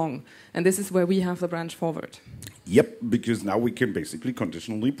go wrong. And this is where we have the branch forward. Yep, because now we can basically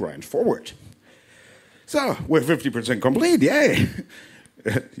conditionally branch forward. So, we're 50% complete, yay!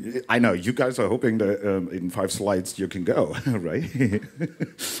 I know, you guys are hoping that in 5 slides you can go, right?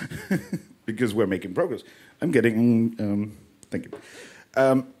 Because we're making progress. I'm getting, thank you.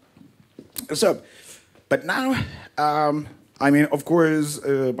 But now, I mean, of course,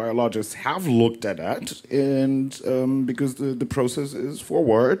 biologists have looked at that, and because the process is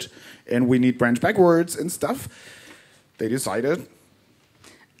forward, and we need branch backwards and stuff, they decided.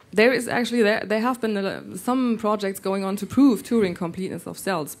 There is actually, there have been some projects going on to prove Turing completeness of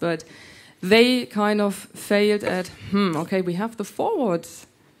cells, but they kind of failed at, okay, we have the forward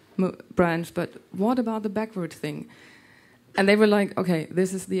branch, but what about the backward thing? And they were like, okay,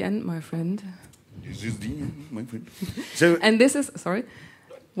 this is the end, my friend. This is the end, my friend. And this is,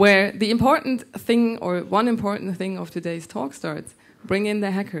 where the important thing, or one important thing of today's talk starts. Bring in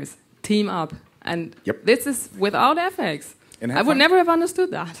the hackers, team up. And this is without FX. I would never have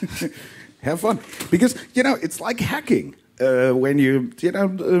understood that. Have fun. Because, you know, it's like hacking. When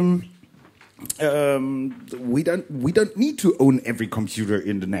we don't need to own every computer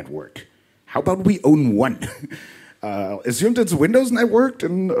in the network. How about we own one? Assumed it's a Windows network,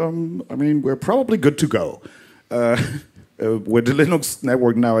 and I mean, we're probably good to go. With the Linux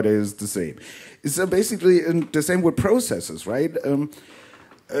network nowadays, the same. So basically, the same with processes, right?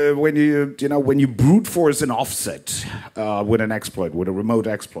 When you brute force an offset with an exploit, with a remote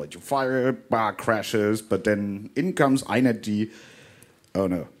exploit, you fire it, bar crashes, but then in comes inetd. Oh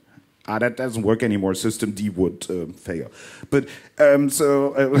no, that doesn't work anymore. System D would fail. But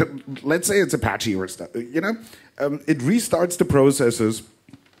let's say it's Apache or stuff. You know, it restarts the processes,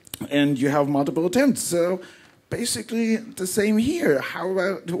 and you have multiple attempts. So basically the same here. How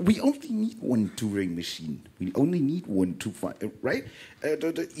about we only need one Turing machine? We only need one to find, right?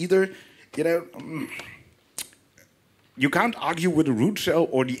 Either, you know, you can't argue with a root shell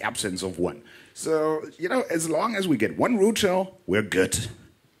or the absence of one. So, you know, as long as we get one root shell, we're good.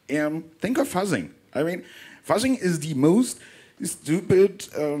 Think of fuzzing. I mean, fuzzing is the most stupid.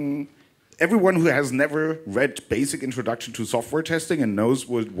 Everyone who has never read Basic Introduction to Software Testing and knows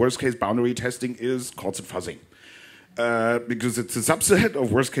what worst-case boundary testing is calls it fuzzing. Because it's a subset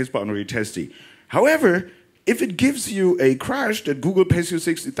of worst-case boundary testing. However, if it gives you a crash that Google pays you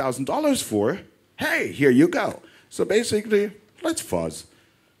 $60,000 for, hey, here you go. So basically, let's fuzz.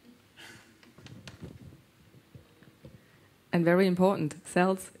 And very important,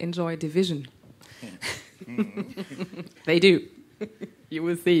 cells enjoy division. They do. You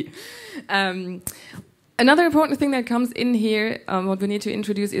will see. Another important thing that comes in here, what we need to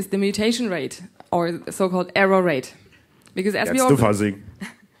introduce is the mutation rate, or the so-called error rate. Because as that's the fuzzing.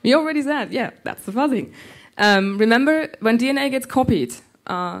 We already said, yeah, that's the fuzzing. Remember, when DNA gets copied,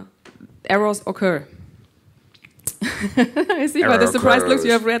 errors occur. I see by the surprised looks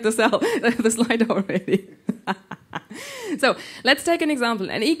you have read the slide already. So, let's take an example.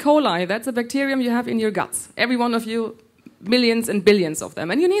 An E. coli, that's a bacterium you have in your guts. Every one of you, millions and billions of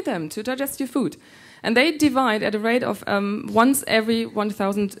them. And you need them to digest your food. And they divide at a rate of once every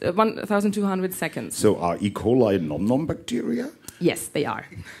 1,200 seconds. So are E. coli nom-nom bacteria? Yes, they are.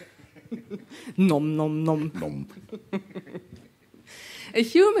 Nom, nom, nom. Nom. A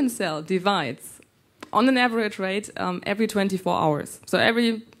human cell divides on an average rate every 24 hours. So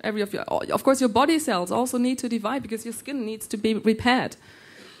every of your, of course, your body cells also need to divide because your skin needs to be repaired.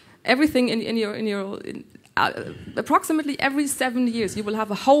 Everything in your approximately every 7 years, you will have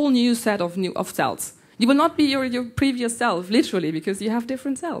a whole new set of cells. You will not be your previous self, literally, because you have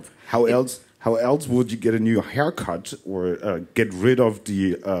different cells. How else would you get a new haircut or get rid of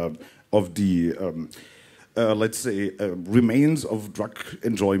the let's say remains of drug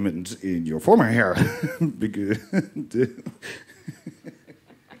enjoyment in your former hair? Because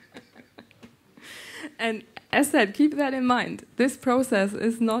and as said, keep that in mind. This process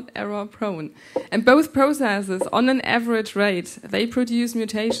is not error-prone. And both processes, on an average rate, they produce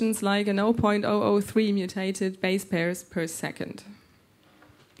mutations like a 0.003 mutated base pairs per second.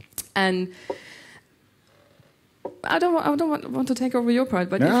 And I don't want to take over your part,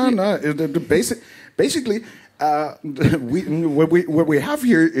 but basically, what we have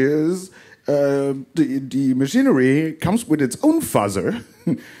here is the machinery comes with its own fuzzer.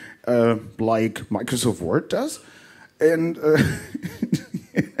 Like Microsoft Word does, and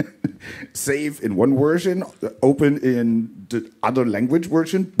save in one version, open in the other language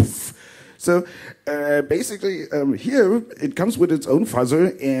version. Poof. So basically, here it comes with its own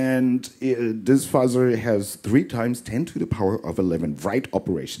fuzzer, and this fuzzer has 3 times 10 to the power of 11 write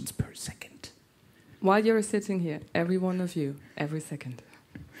operations per second. While you're sitting here, every one of you, every second.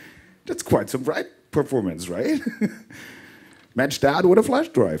 That's quite some write performance, right? Match that with a flash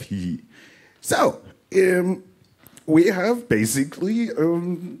drive. So, we have basically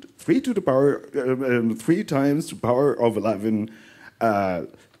 3 times the power of 11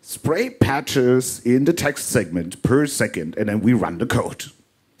 spray patches in the text segment per second, and then we run the code.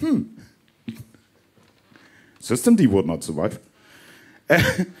 Systemd would not survive.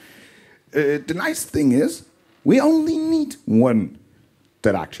 The nice thing is, we only need one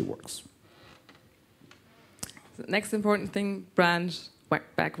that actually works. The next important thing, branch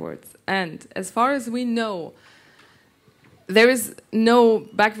backwards. And as far as we know, there is no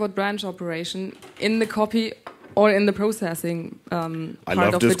backward branch operation in the copy or in the processing part of the DNA. I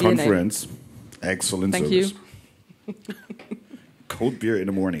love this conference. Excellent Thank service. you. Cold beer in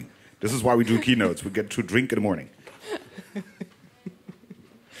the morning. This is why we do keynotes. We get to drink in the morning.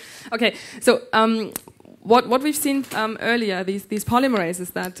 Okay, so what we've seen earlier, these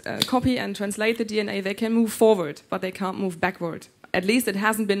polymerases that copy and translate the DNA, they can move forward, but they can't move backward. At least it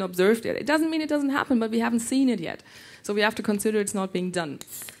hasn't been observed yet. It doesn't mean it doesn't happen, but we haven't seen it yet. So we have to consider it's not being done.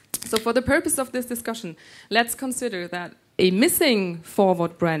 So for the purpose of this discussion, let's consider that a missing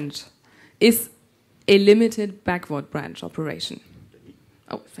forward branch is a limited backward branch operation.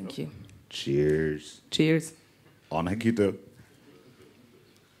 Oh, thank you. Cheers. Cheers. On Hackito.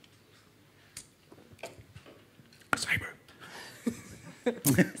 Cyber.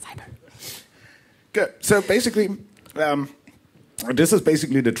 Cyber. Good. So basically, this is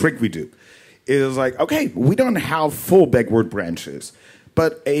basically the trick we do. Is like, okay, we don't have full backward branches,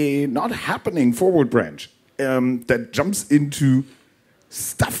 but a not happening forward branch that jumps into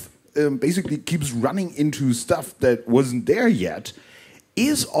stuff, basically keeps running into stuff that wasn't there yet,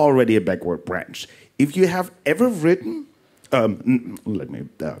 is already a backward branch. If you have ever written,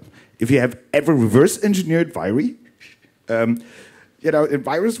 if you have ever reverse engineered viri, in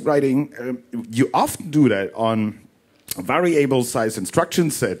virus writing, you often do that on variable size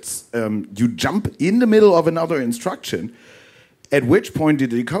instruction sets. You jump in the middle of another instruction, at which point the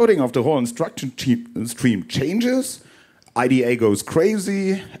decoding of the whole instruction stream changes, IDA goes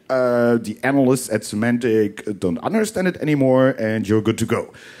crazy, the analysts at Semantic don't understand it anymore, and you're good to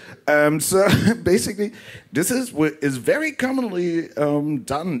go. So basically, this is what is very commonly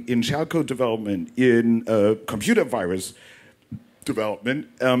done in shellcode development, in computer virus development.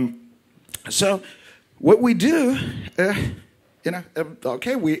 So what we do,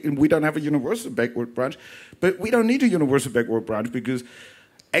 okay, we don't have a universal backward branch, but we don't need a universal backward branch because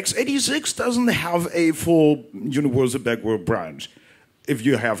x86 doesn't have a full universal backward branch if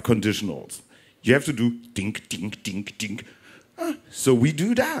you have conditionals. You have to do dink, dink, dink, dink. So we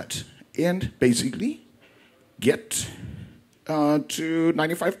do that and basically get to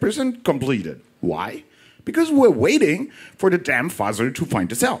 95% completed. Why? Because we're waiting for the damn fuzzer to find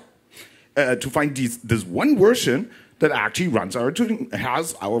the cell. To find this one version that actually runs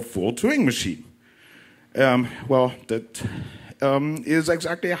has our full Turing machine. Well, that is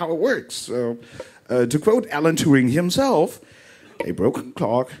exactly how it works. So, to quote Alan Turing himself, a broken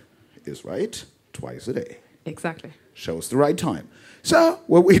clock is right twice a day. Exactly. Shows the right time. So,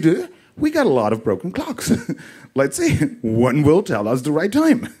 what we do, we got a lot of broken clocks. Let's see, one will tell us the right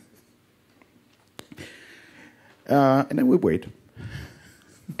time. And then we wait.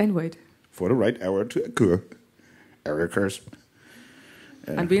 And wait. For the right error to occur. Error occurs.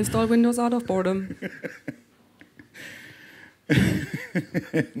 And we install Windows out of boredom.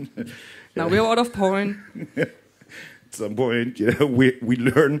 Now we're out of porn. At some point, we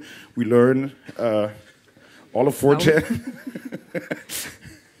learn all of 4chan.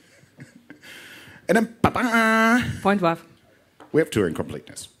 And then, Point five. We have Turing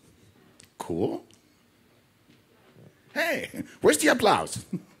completeness. Cool. Hey, where's the applause?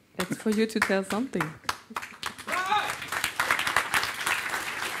 It's for you to tell something.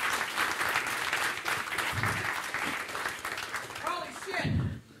 Holy shit!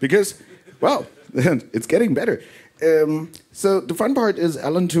 Because, well, it's getting better. So the fun part is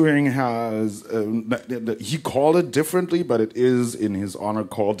Alan Turing has, he called it differently, but it is in his honor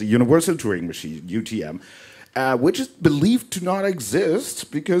called the Universal Turing Machine, UTM, which is believed to not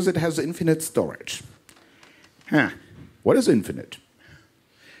exist because it has infinite storage. What is infinite?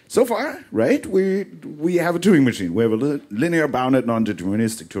 So far, right, we have a Turing machine. We have a linear bounded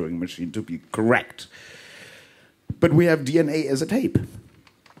non-deterministic Turing machine to be correct. But we have DNA as a tape.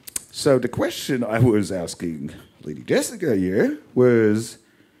 So the question I was asking Lady Jessica here was,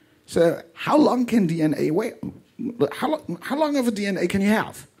 so how long can DNA wait? How long of a DNA can you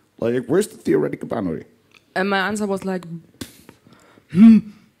have? Like, where's the theoretical boundary? And my answer was like,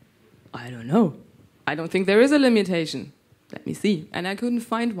 I don't know. I don't think there is a limitation. Let me see. And I couldn't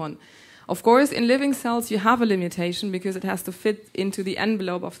find one. Of course, in living cells, you have a limitation because it has to fit into the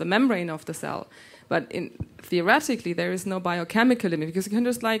envelope of the membrane of the cell. But theoretically, there is no biochemical limit because you can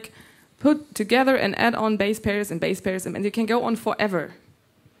just like put together and add on base pairs, and you can go on forever.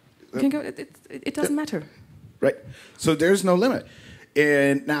 You can go. It doesn't matter. Right. So there's no limit.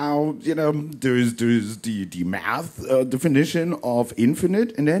 And now, you know, there's the math definition of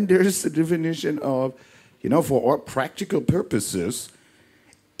infinite, and then there's the definition of, you know, for all practical purposes,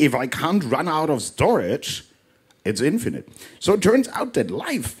 if I can't run out of storage, it's infinite. So it turns out that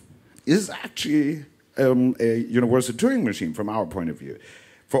life is actually a universal Turing machine from our point of view.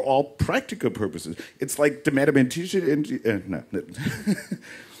 For all practical purposes. It's like the mathematician and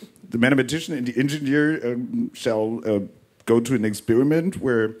the mathematician and the engineer shall go to an experiment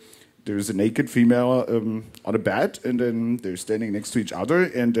where there's a naked female on a bed, and then they're standing next to each other,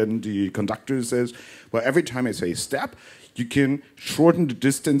 and then the conductor says, well, every time I say step, you can shorten the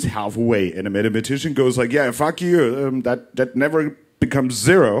distance halfway. And the mathematician goes like, yeah, fuck you, that never becomes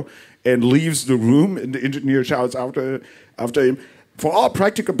zero, and leaves the room, and the engineer shouts after him, for all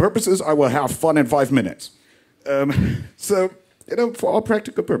practical purposes, I will have fun in 5 minutes. So, you know, for all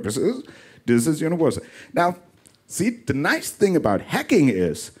practical purposes, this is universal. Now, see, the nice thing about hacking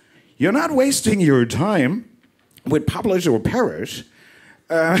is you're not wasting your time with publish or perish.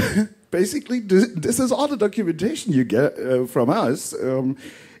 Basically, this is all the documentation you get from us.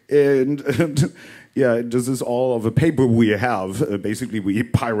 Yeah, this is all of a paper we have. Basically, we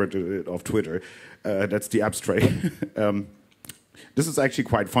pirated it off Twitter. That's the abstract. This is actually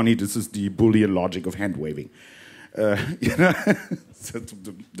quite funny. This is the Boolean logic of hand waving. You know?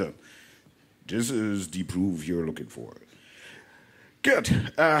 This is the proof you're looking for.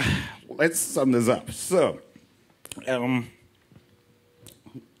 Good. Let's sum this up. So,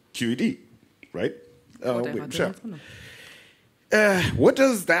 QED, right? Sure. What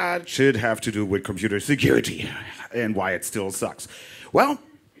does that shit have to do with computer security and why it still sucks? Well,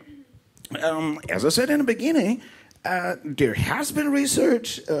 as I said in the beginning, there has been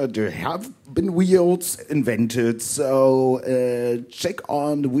research, there have been wheels invented, so check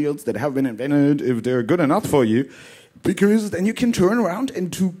on the wheels that have been invented if they're good enough for you, because then you can turn around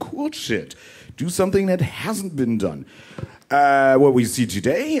and do cool shit. Do something that hasn't been done. What we see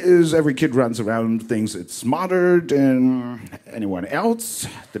today is every kid runs around, thinks it's smarter than anyone else.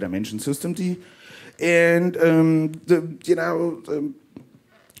 Did I mention System D? And,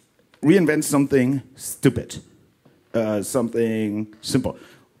 reinvent something stupid. Something simple.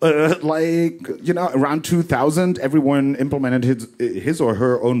 Like, you know, around 2000, everyone implemented his or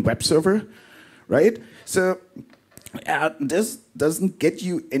her own web server, right? So this doesn't get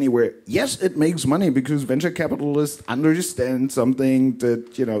you anywhere. Yes, it makes money because venture capitalists understand something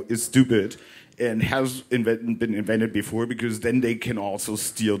that, you know, is stupid and has been invented before, because then they can also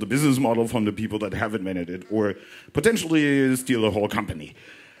steal the business model from the people that have invented it, or potentially steal a whole company.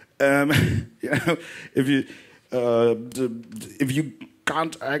 You know, if you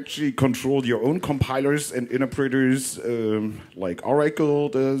can't actually control your own compilers and interpreters like Oracle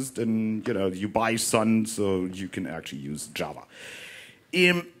does, then, you know, you buy Sun so you can actually use Java.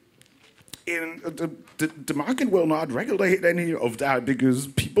 The market will not regulate any of that because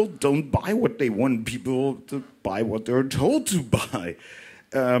people don't buy what they want. People to buy what they're told to buy.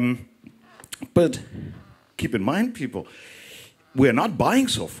 But keep in mind, people, we're not buying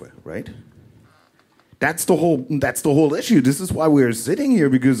software, right? That's the whole issue. This is why we're sitting here,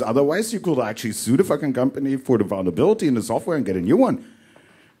 because otherwise you could actually sue the fucking company for the vulnerability in the software and get a new one.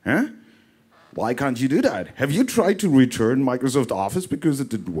 Huh? Why can't you do that? Have you tried to return Microsoft Office because it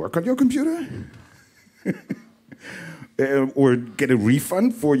didn't work on your computer? Or get a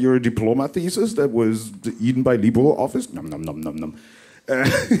refund for your diploma thesis that was eaten by LibreOffice? Nom, nom, nom, nom, nom.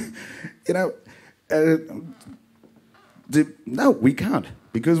 You know, no, we can't.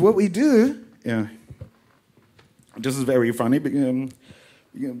 Because what we do... this is very funny,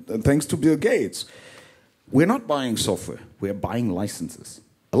 thanks to Bill Gates. We're not buying software, we're buying licenses.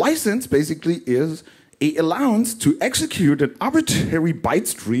 A license basically is an allowance to execute an arbitrary byte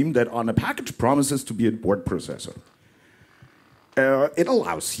stream that on a package promises to be a word processor. It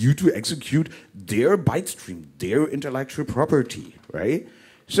allows you to execute their byte stream, their intellectual property, right?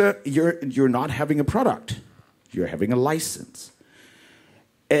 So you're not having a product, you're having a license.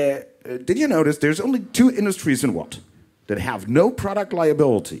 Did you notice there's only 2 industries in the world that have no product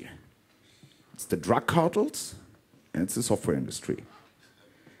liability? It's the drug cartels and it's the software industry.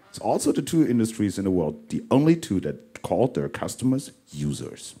 It's also the 2 industries in the world, the only 2 that call their customers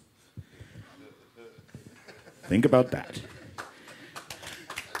users. Think about that.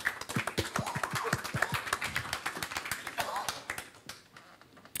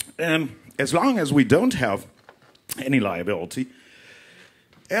 And as long as we don't have any liability,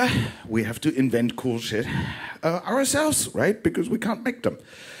 we have to invent cool shit ourselves, right? Because we can't make them.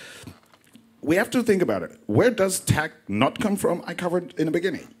 We have to think about it. Where does tech not come from? I covered in the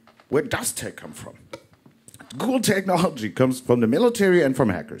beginning. Where does tech come from? Cool technology comes from the military and from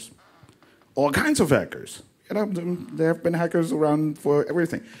hackers. All kinds of hackers. You know, there have been hackers around for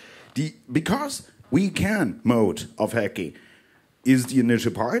everything. Because we can mode of hacking is the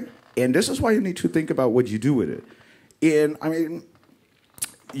initial part, and this is why you need to think about what you do with it. And I mean,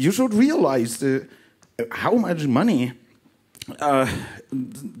 you should realize how much money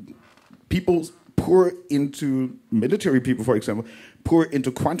people pour into, military people, for example, pour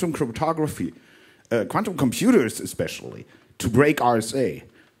into quantum cryptography, quantum computers especially, to break RSA.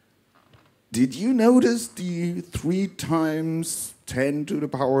 Did you notice the 3 times 10 to the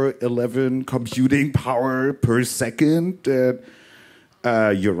power 11 computing power per second that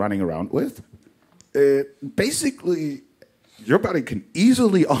you're running around with? Basically, your body can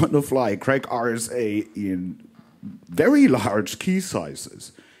easily on the fly crack RSA in very large key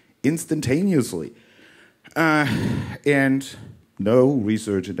sizes, instantaneously. And no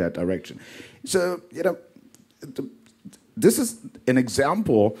research in that direction. So, you know, this is an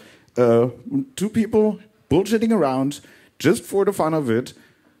example. 2 people bullshitting around just for the fun of it,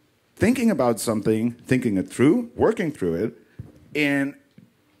 thinking about something, thinking it through, working through it, and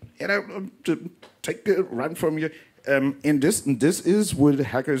you know, to take a run from you. And this is what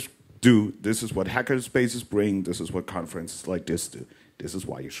hackers do. This is what hacker spaces bring. This is what conferences like this do. This is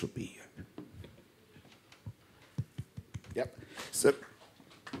why you should be here. Yep. So.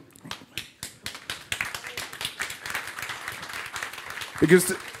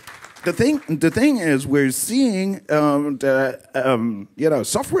 Because the thing is, we're seeing you know,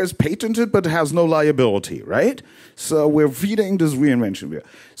 software is patented but has no liability, right? So we're feeding this reinvention here.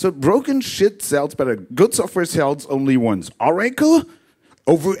 So broken shit sells better. Good software sells only once. Oracle,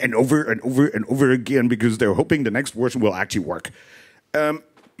 over and over and over and over again, because they're hoping the next version will actually work. Now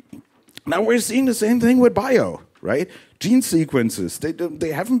we're seeing the same thing with bio, right? Gene sequences,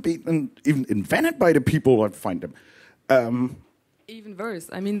 they haven't been even invented by the people that find them. Even worse,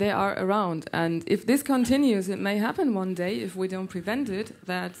 I mean, they are around. And if this continues, it may happen one day, if we don't prevent it,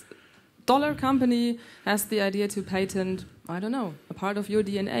 that dollar company has the idea to patent, I don't know, a part of your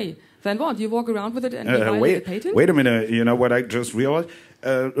DNA. Then what? You walk around with it and you violate the patent? Wait a minute, you know what I just realized?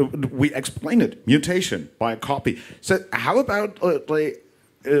 We explained it, mutation by a copy. So how about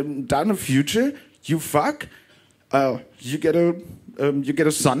down the future, you fuck, you get a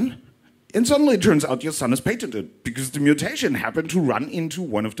son, and suddenly it turns out your son is patented because the mutation happened to run into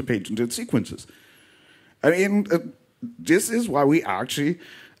one of the patented sequences. I mean, this is why we actually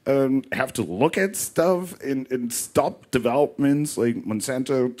have to look at stuff and stop developments like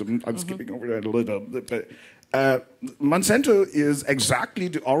Monsanto. I'm skipping over that a little bit, but Monsanto is exactly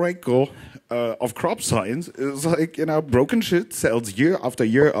the oracle of crop science. It's like, you know, broken shit sells year after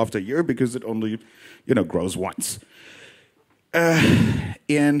year after year because it only, you know, grows once.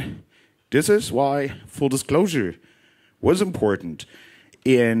 And this is why full disclosure was important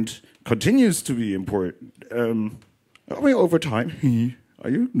and continues to be important. Over time. Are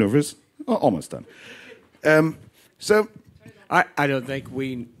you nervous? Oh, almost done. So, I don't think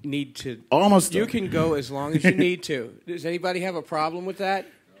we need to. Almost You done. can go as long as you need to. Does anybody have a problem with that?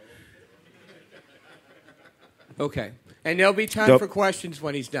 Okay. And there'll be time for questions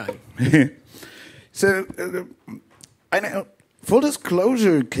when he's done. So, I know. Full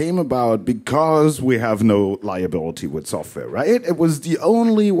disclosure came about because we have no liability with software, right? It was the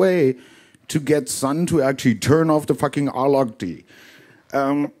only way to get Sun to actually turn off the fucking rlog-d.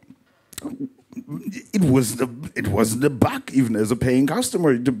 It wasn't a bug even as a paying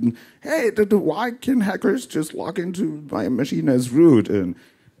customer. Why can hackers just log into my machine as root? And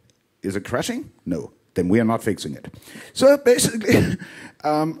is it crashing? No. Then we are not fixing it. So basically,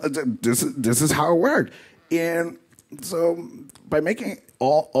 this is how it worked. And so by making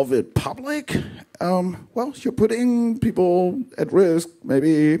all of it public, well, you're putting people at risk,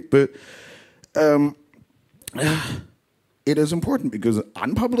 maybe, but it is important because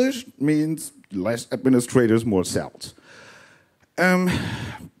unpublished means less administrators, more cells.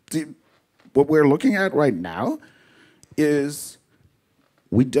 What we're looking at right now is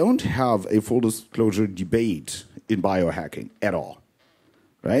we don't have a full disclosure debate in biohacking at all,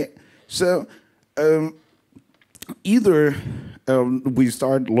 right? So either we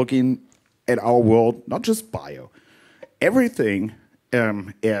start looking at our world, not just bio, everything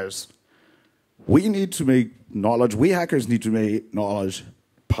as we need to make knowledge, we hackers need to make knowledge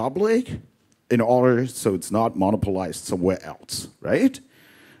public in order so it's not monopolized somewhere else, right?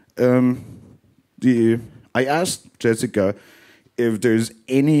 I asked Jessica if there's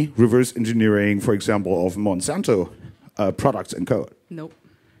any reverse engineering, for example, of Monsanto products and code. Nope.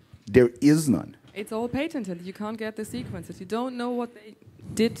 There is none. It's all patented. You can't get the sequences. You don't know what they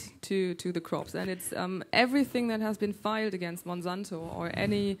did to the crops. And it's everything that has been filed against Monsanto or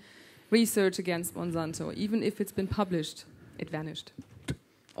any research against Monsanto, even if it's been published, it vanished.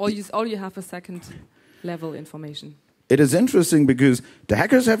 All you have is second level information. It is interesting because the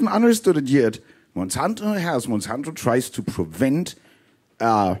hackers haven't understood it yet. Monsanto tries to prevent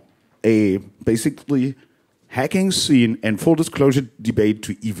a basically hacking scene and full disclosure debate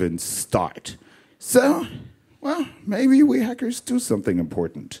to even start. So, well, maybe we hackers do something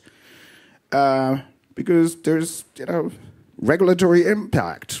important. Because there's, regulatory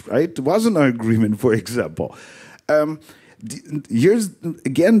impact, right? There was an agreement, for example. Here's,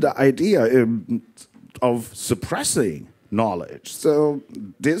 again, the idea of suppressing knowledge. So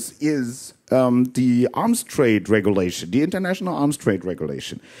this is the arms trade regulation, the international arms trade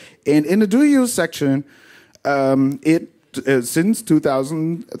regulation. And in the do use section, since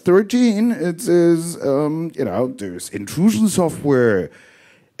 2013, it says, there's intrusion software.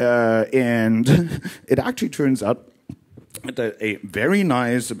 And it actually turns out that a very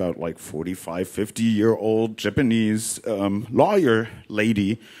nice, about like 45, 50-year-old Japanese lawyer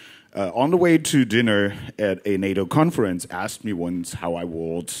lady on the way to dinner at a NATO conference asked me once how I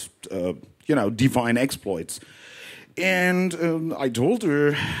would, define exploits. And I told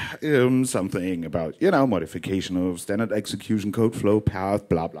her something about, modification of standard execution code flow path,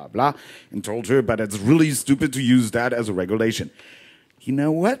 blah, blah, blah, and told her, but it's really stupid to use that as a regulation. You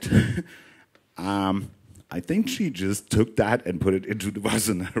know what? I think she just took that and put it into the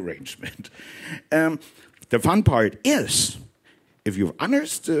Wasserman arrangement. The fun part is, if you've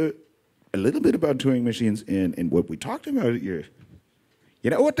understood a little bit about Turing machines and what we talked about here, you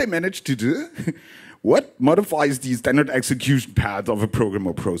know what they managed to do? What modifies the standard execution path of a program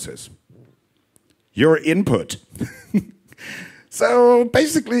or process? Your input. So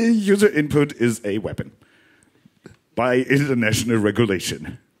basically, user input is a weapon by international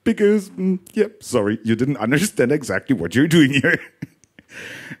regulation. Because, sorry, you didn't understand exactly what you're doing here.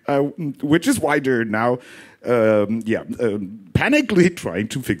 Which is why they're now, panically trying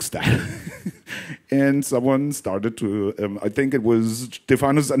to fix that. And someone started to, I think it was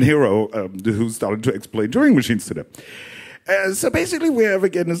Stefano Zanero, who started to explain Turing machines to them. So basically, we have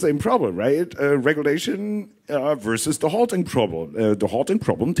again the same problem, right? Regulation versus the halting problem. The halting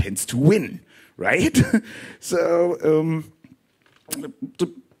problem tends to win, right? So,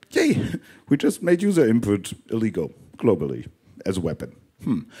 yay, we just made user input illegal globally as a weapon.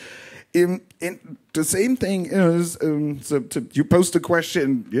 In the same thing is, you post a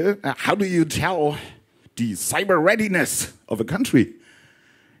question, how do you tell the cyber readiness of a country?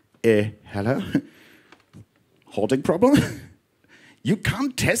 Hello? Halting problem? You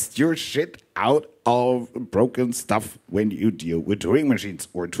can't test your shit out of broken stuff when you deal with Turing machines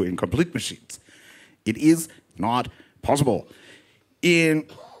or Turing complete machines. It is not possible. You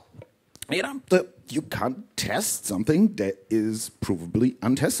can't test something that is provably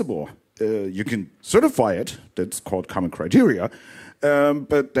untestable. You can certify it, that's called common criteria,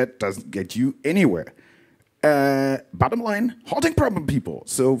 but that doesn't get you anywhere. Bottom line, halting problem people.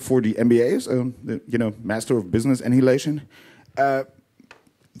 So for the MBAs, Master of Business Annihilation,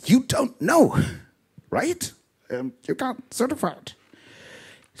 you don't know, right? You can't certify it.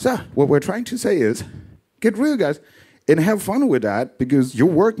 So what we're trying to say is, get real, guys, and have fun with that, because your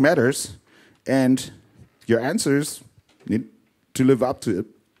work matters, and your answers need to live up to it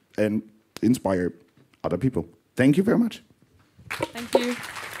and inspire other people. Thank you very much. Thank you.